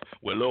himself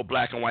with a little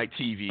black and white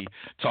TV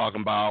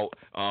talking about,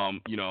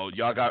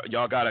 y'all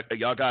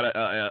got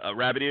a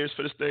rabbit ears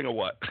for this thing or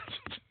what?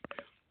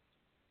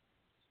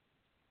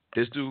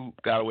 This dude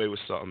got away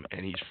with something,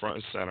 and he's front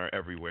and center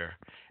everywhere.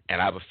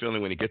 And I have a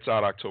feeling when he gets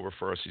out October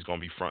 1st, he's going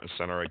to be front and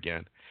center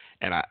again.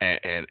 And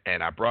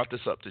I brought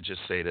this up to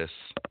just say this.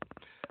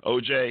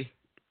 OJ,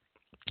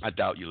 I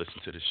doubt you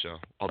listen to this show,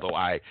 although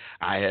I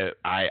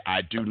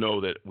do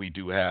know that we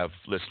do have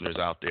listeners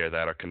out there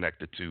that are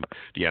connected to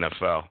the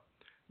NFL.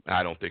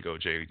 I don't think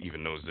OJ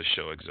even knows this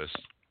show exists.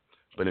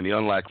 But in the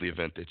unlikely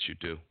event that you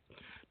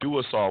do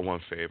us all one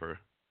favor.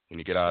 When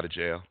you get out of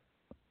jail,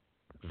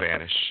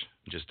 vanish.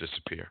 Just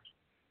disappear.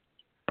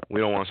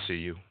 We don't want to see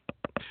you.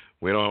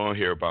 We don't want to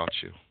hear about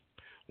you.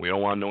 We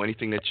don't want to know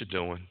anything that you're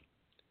doing.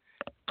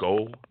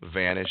 Go,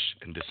 vanish,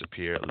 and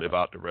disappear. Live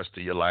out the rest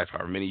of your life.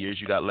 However many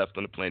years you got left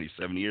on the planet.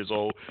 You're 70 years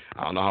old.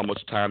 I don't know how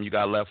much time you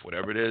got left,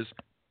 whatever it is.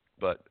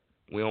 But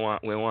we don't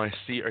want to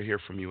see or hear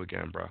from you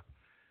again, bro.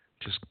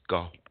 Just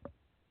go.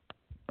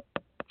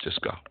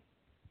 Just go.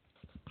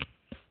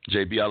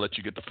 JB, I'll let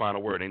you get the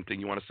final word.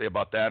 Anything you want to say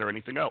about that or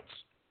anything else?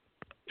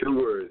 2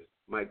 words.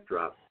 Mic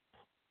drop.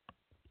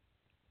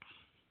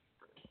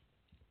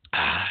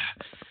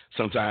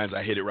 Sometimes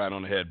I hit it right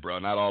on the head, bro.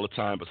 Not all the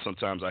time, but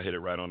sometimes I hit it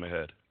right on the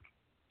head.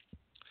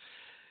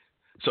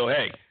 So,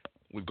 hey,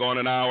 we've gone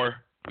an hour.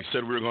 We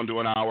said we were going to do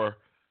an hour.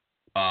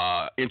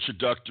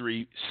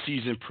 Introductory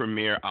season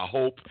premiere. I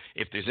hope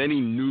if there's any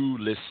new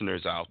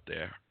listeners out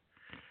there,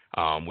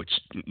 which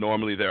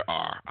normally there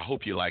are, I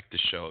hope you like the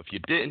show. If you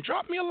didn't,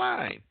 drop me a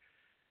line.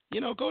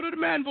 Go to the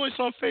Madden Voice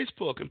on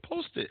Facebook and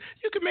post it.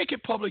 You can make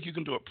it public. You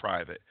can do it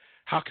private.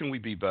 How can we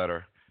be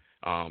better?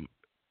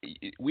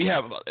 We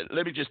have.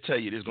 Let me just tell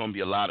you, there's going to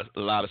be a lot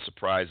of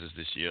surprises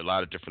this year, a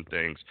lot of different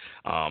things.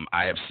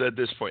 I have said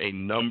this for a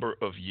number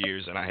of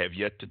years, and I have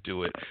yet to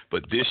do it.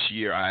 But this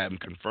year, I am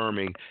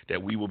confirming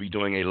that we will be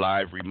doing a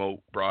live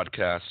remote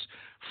broadcast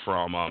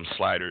from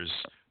Sliders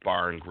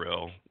Bar and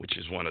Grill, which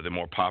is one of the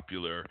more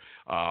popular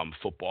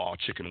football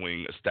chicken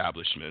wing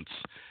establishments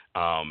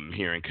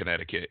here in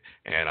Connecticut.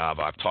 And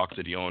I've talked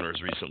to the owner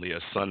as recently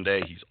as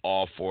Sunday. He's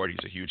all for it.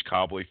 He's a huge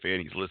Cowboy fan.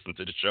 He's listened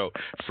to the show.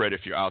 Fred,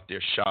 if you're out there,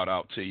 shout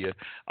out to you.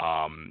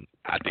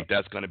 I think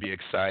that's going to be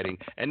exciting.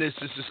 And this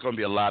is just going to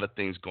be a lot of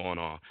things going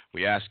on.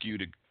 We ask you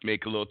to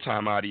make a little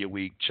time out of your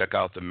week. Check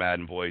out the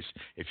Madden Voice.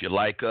 If you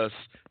like us,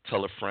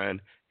 tell a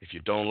friend. If you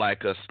don't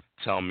like us,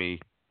 tell me.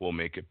 We'll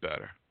make it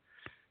better.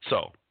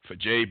 So, for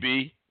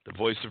JB, the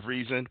voice of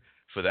reason,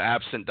 for the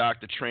absent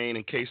Dr. Train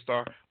and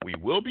K-Star, we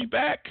will be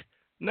back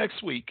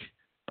next week,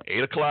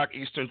 8 o'clock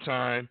Eastern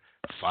Time,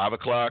 5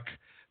 o'clock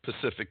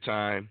Pacific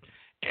Time,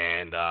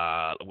 and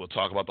we'll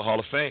talk about the Hall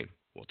of Fame.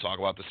 We'll talk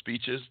about the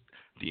speeches,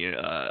 the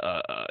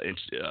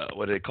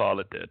what do they call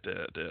it?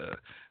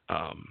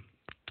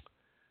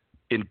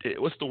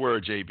 What's the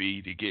word,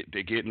 JB?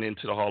 They're getting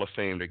into the Hall of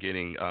Fame. They're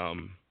getting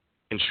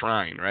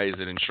enshrined, right? Is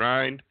it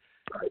enshrined?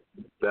 Right.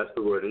 That's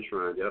the word,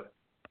 enshrined. Yep.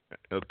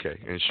 Okay,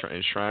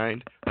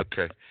 enshrined.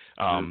 Okay,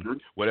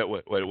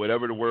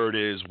 whatever the word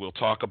is, we'll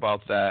talk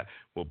about that.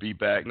 We'll be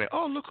back now.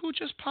 Oh, look who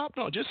just popped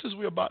on! Just as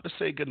we're about to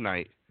say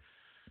goodnight.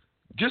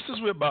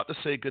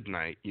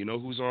 You know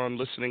who's on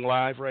listening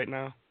live right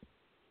now?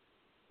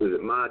 Is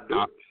it my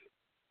dude?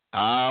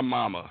 Our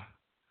mama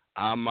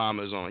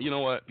is on. You know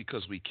what?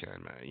 Because we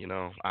can,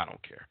 man. I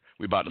don't care.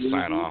 We're about to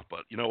sign off,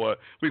 but you know what?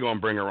 We're gonna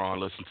bring her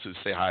on.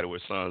 Say hi to her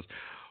sons.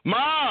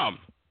 Mom,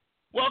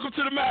 welcome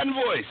to the Madden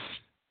Voice.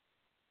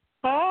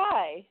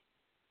 Hi.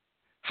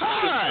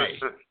 Hi.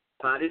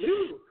 How did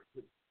you?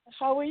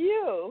 How are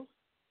you?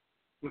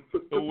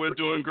 Oh, we're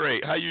doing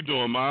great. How you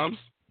doing, Moms?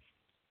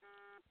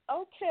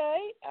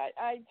 Okay.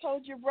 I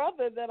told your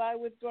brother that I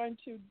was going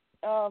to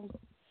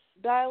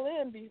dial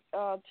in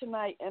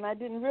tonight, and I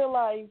didn't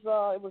realize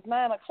it was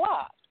 9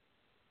 o'clock.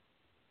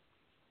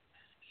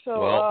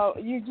 So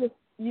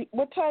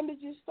what time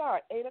did you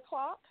start? 8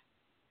 o'clock?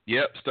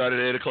 Yep,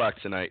 started at 8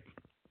 o'clock tonight.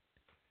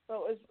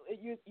 So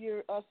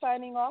you're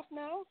signing off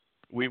now?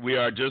 We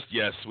are just,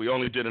 yes. We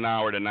only did an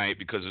hour tonight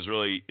because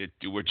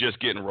we're just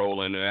getting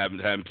rolling and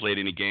haven't played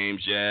any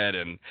games yet,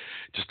 and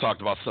just talked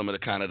about some of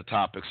the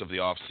topics of the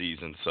off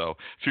season. So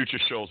future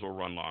shows will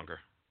run longer.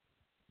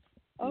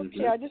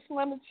 Okay, I just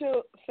wanted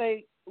to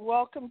say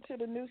welcome to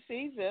the new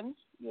season,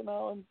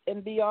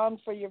 and be on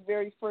for your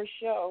very first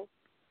show.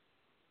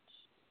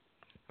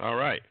 All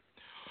right.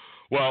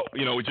 Well,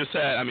 we just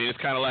had. I mean, it's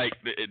kind of like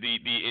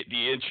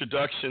the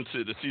introduction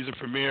to the season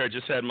premiere. I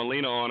just had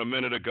Melina on a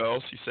minute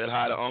ago. She said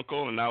hi to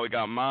Uncle, and now we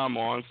got Mom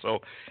on. So,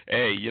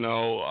 hey,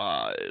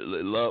 love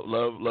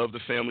the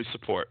family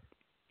support.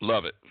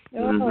 Love it.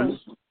 Mm-hmm.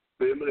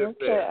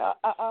 Okay,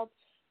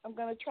 I'm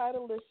going to try to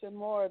listen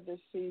more this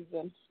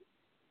season.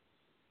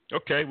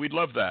 Okay, we'd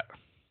love that.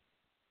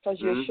 Because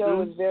your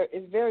show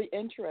is very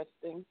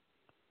interesting.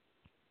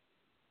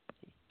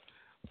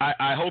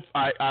 I hope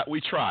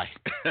we try.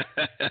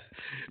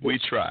 We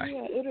try.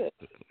 Yeah, it is.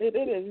 It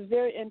is. It's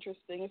very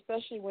interesting,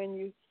 especially when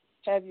you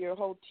have your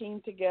whole team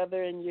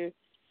together and you're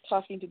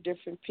talking to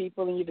different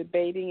people and you're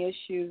debating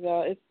issues.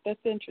 That's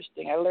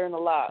interesting. I learn a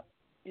lot,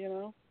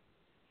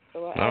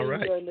 So I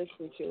enjoy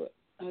listening to it.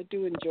 I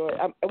do enjoy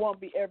it. It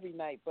won't be every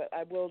night, but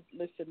I will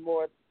listen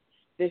more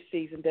this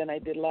season than I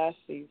did last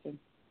season.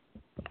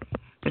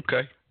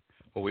 Okay.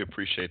 Well, we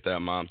appreciate that,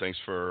 Mom. Thanks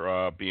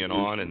for being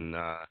on, and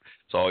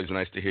it's always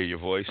nice to hear your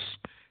voice.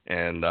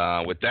 And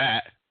with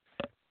that,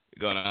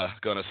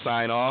 gonna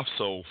sign off.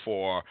 So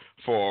for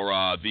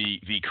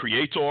the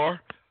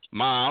creator,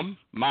 Mama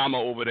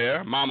over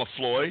there, Mama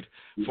Floyd,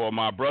 for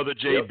my brother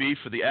JB,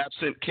 for the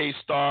absent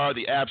K-Star,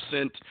 the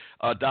absent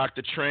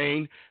Dr.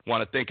 Train,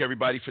 want to thank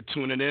everybody for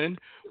tuning in.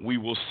 We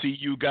will see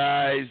you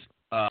guys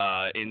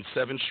in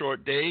 7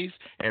 short days.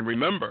 And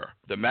remember,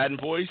 the Madden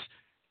Voice,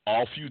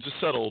 all feuds are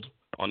settled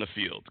on the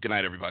field. Good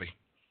night, everybody.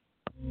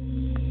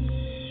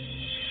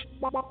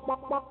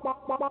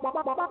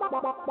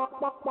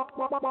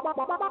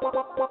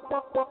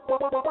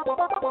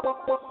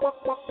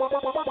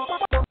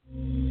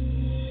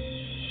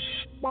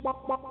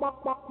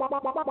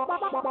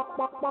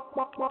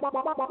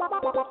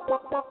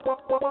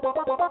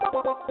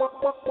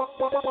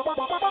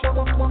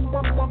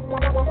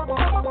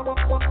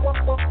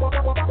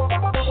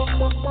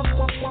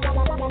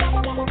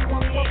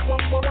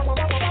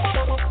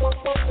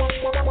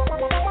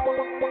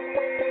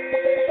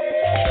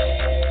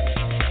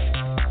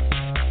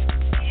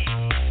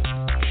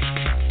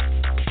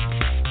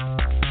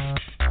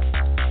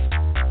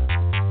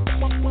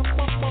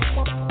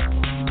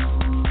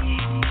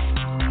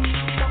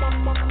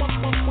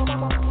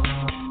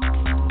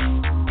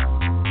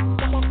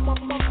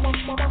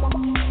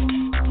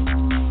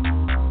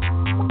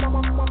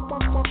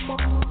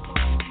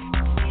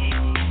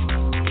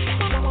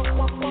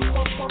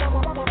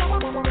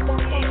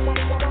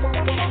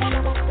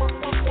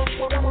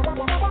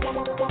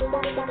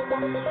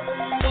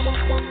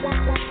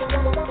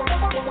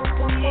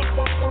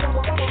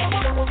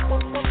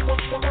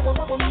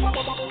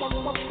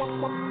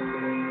 Thank you.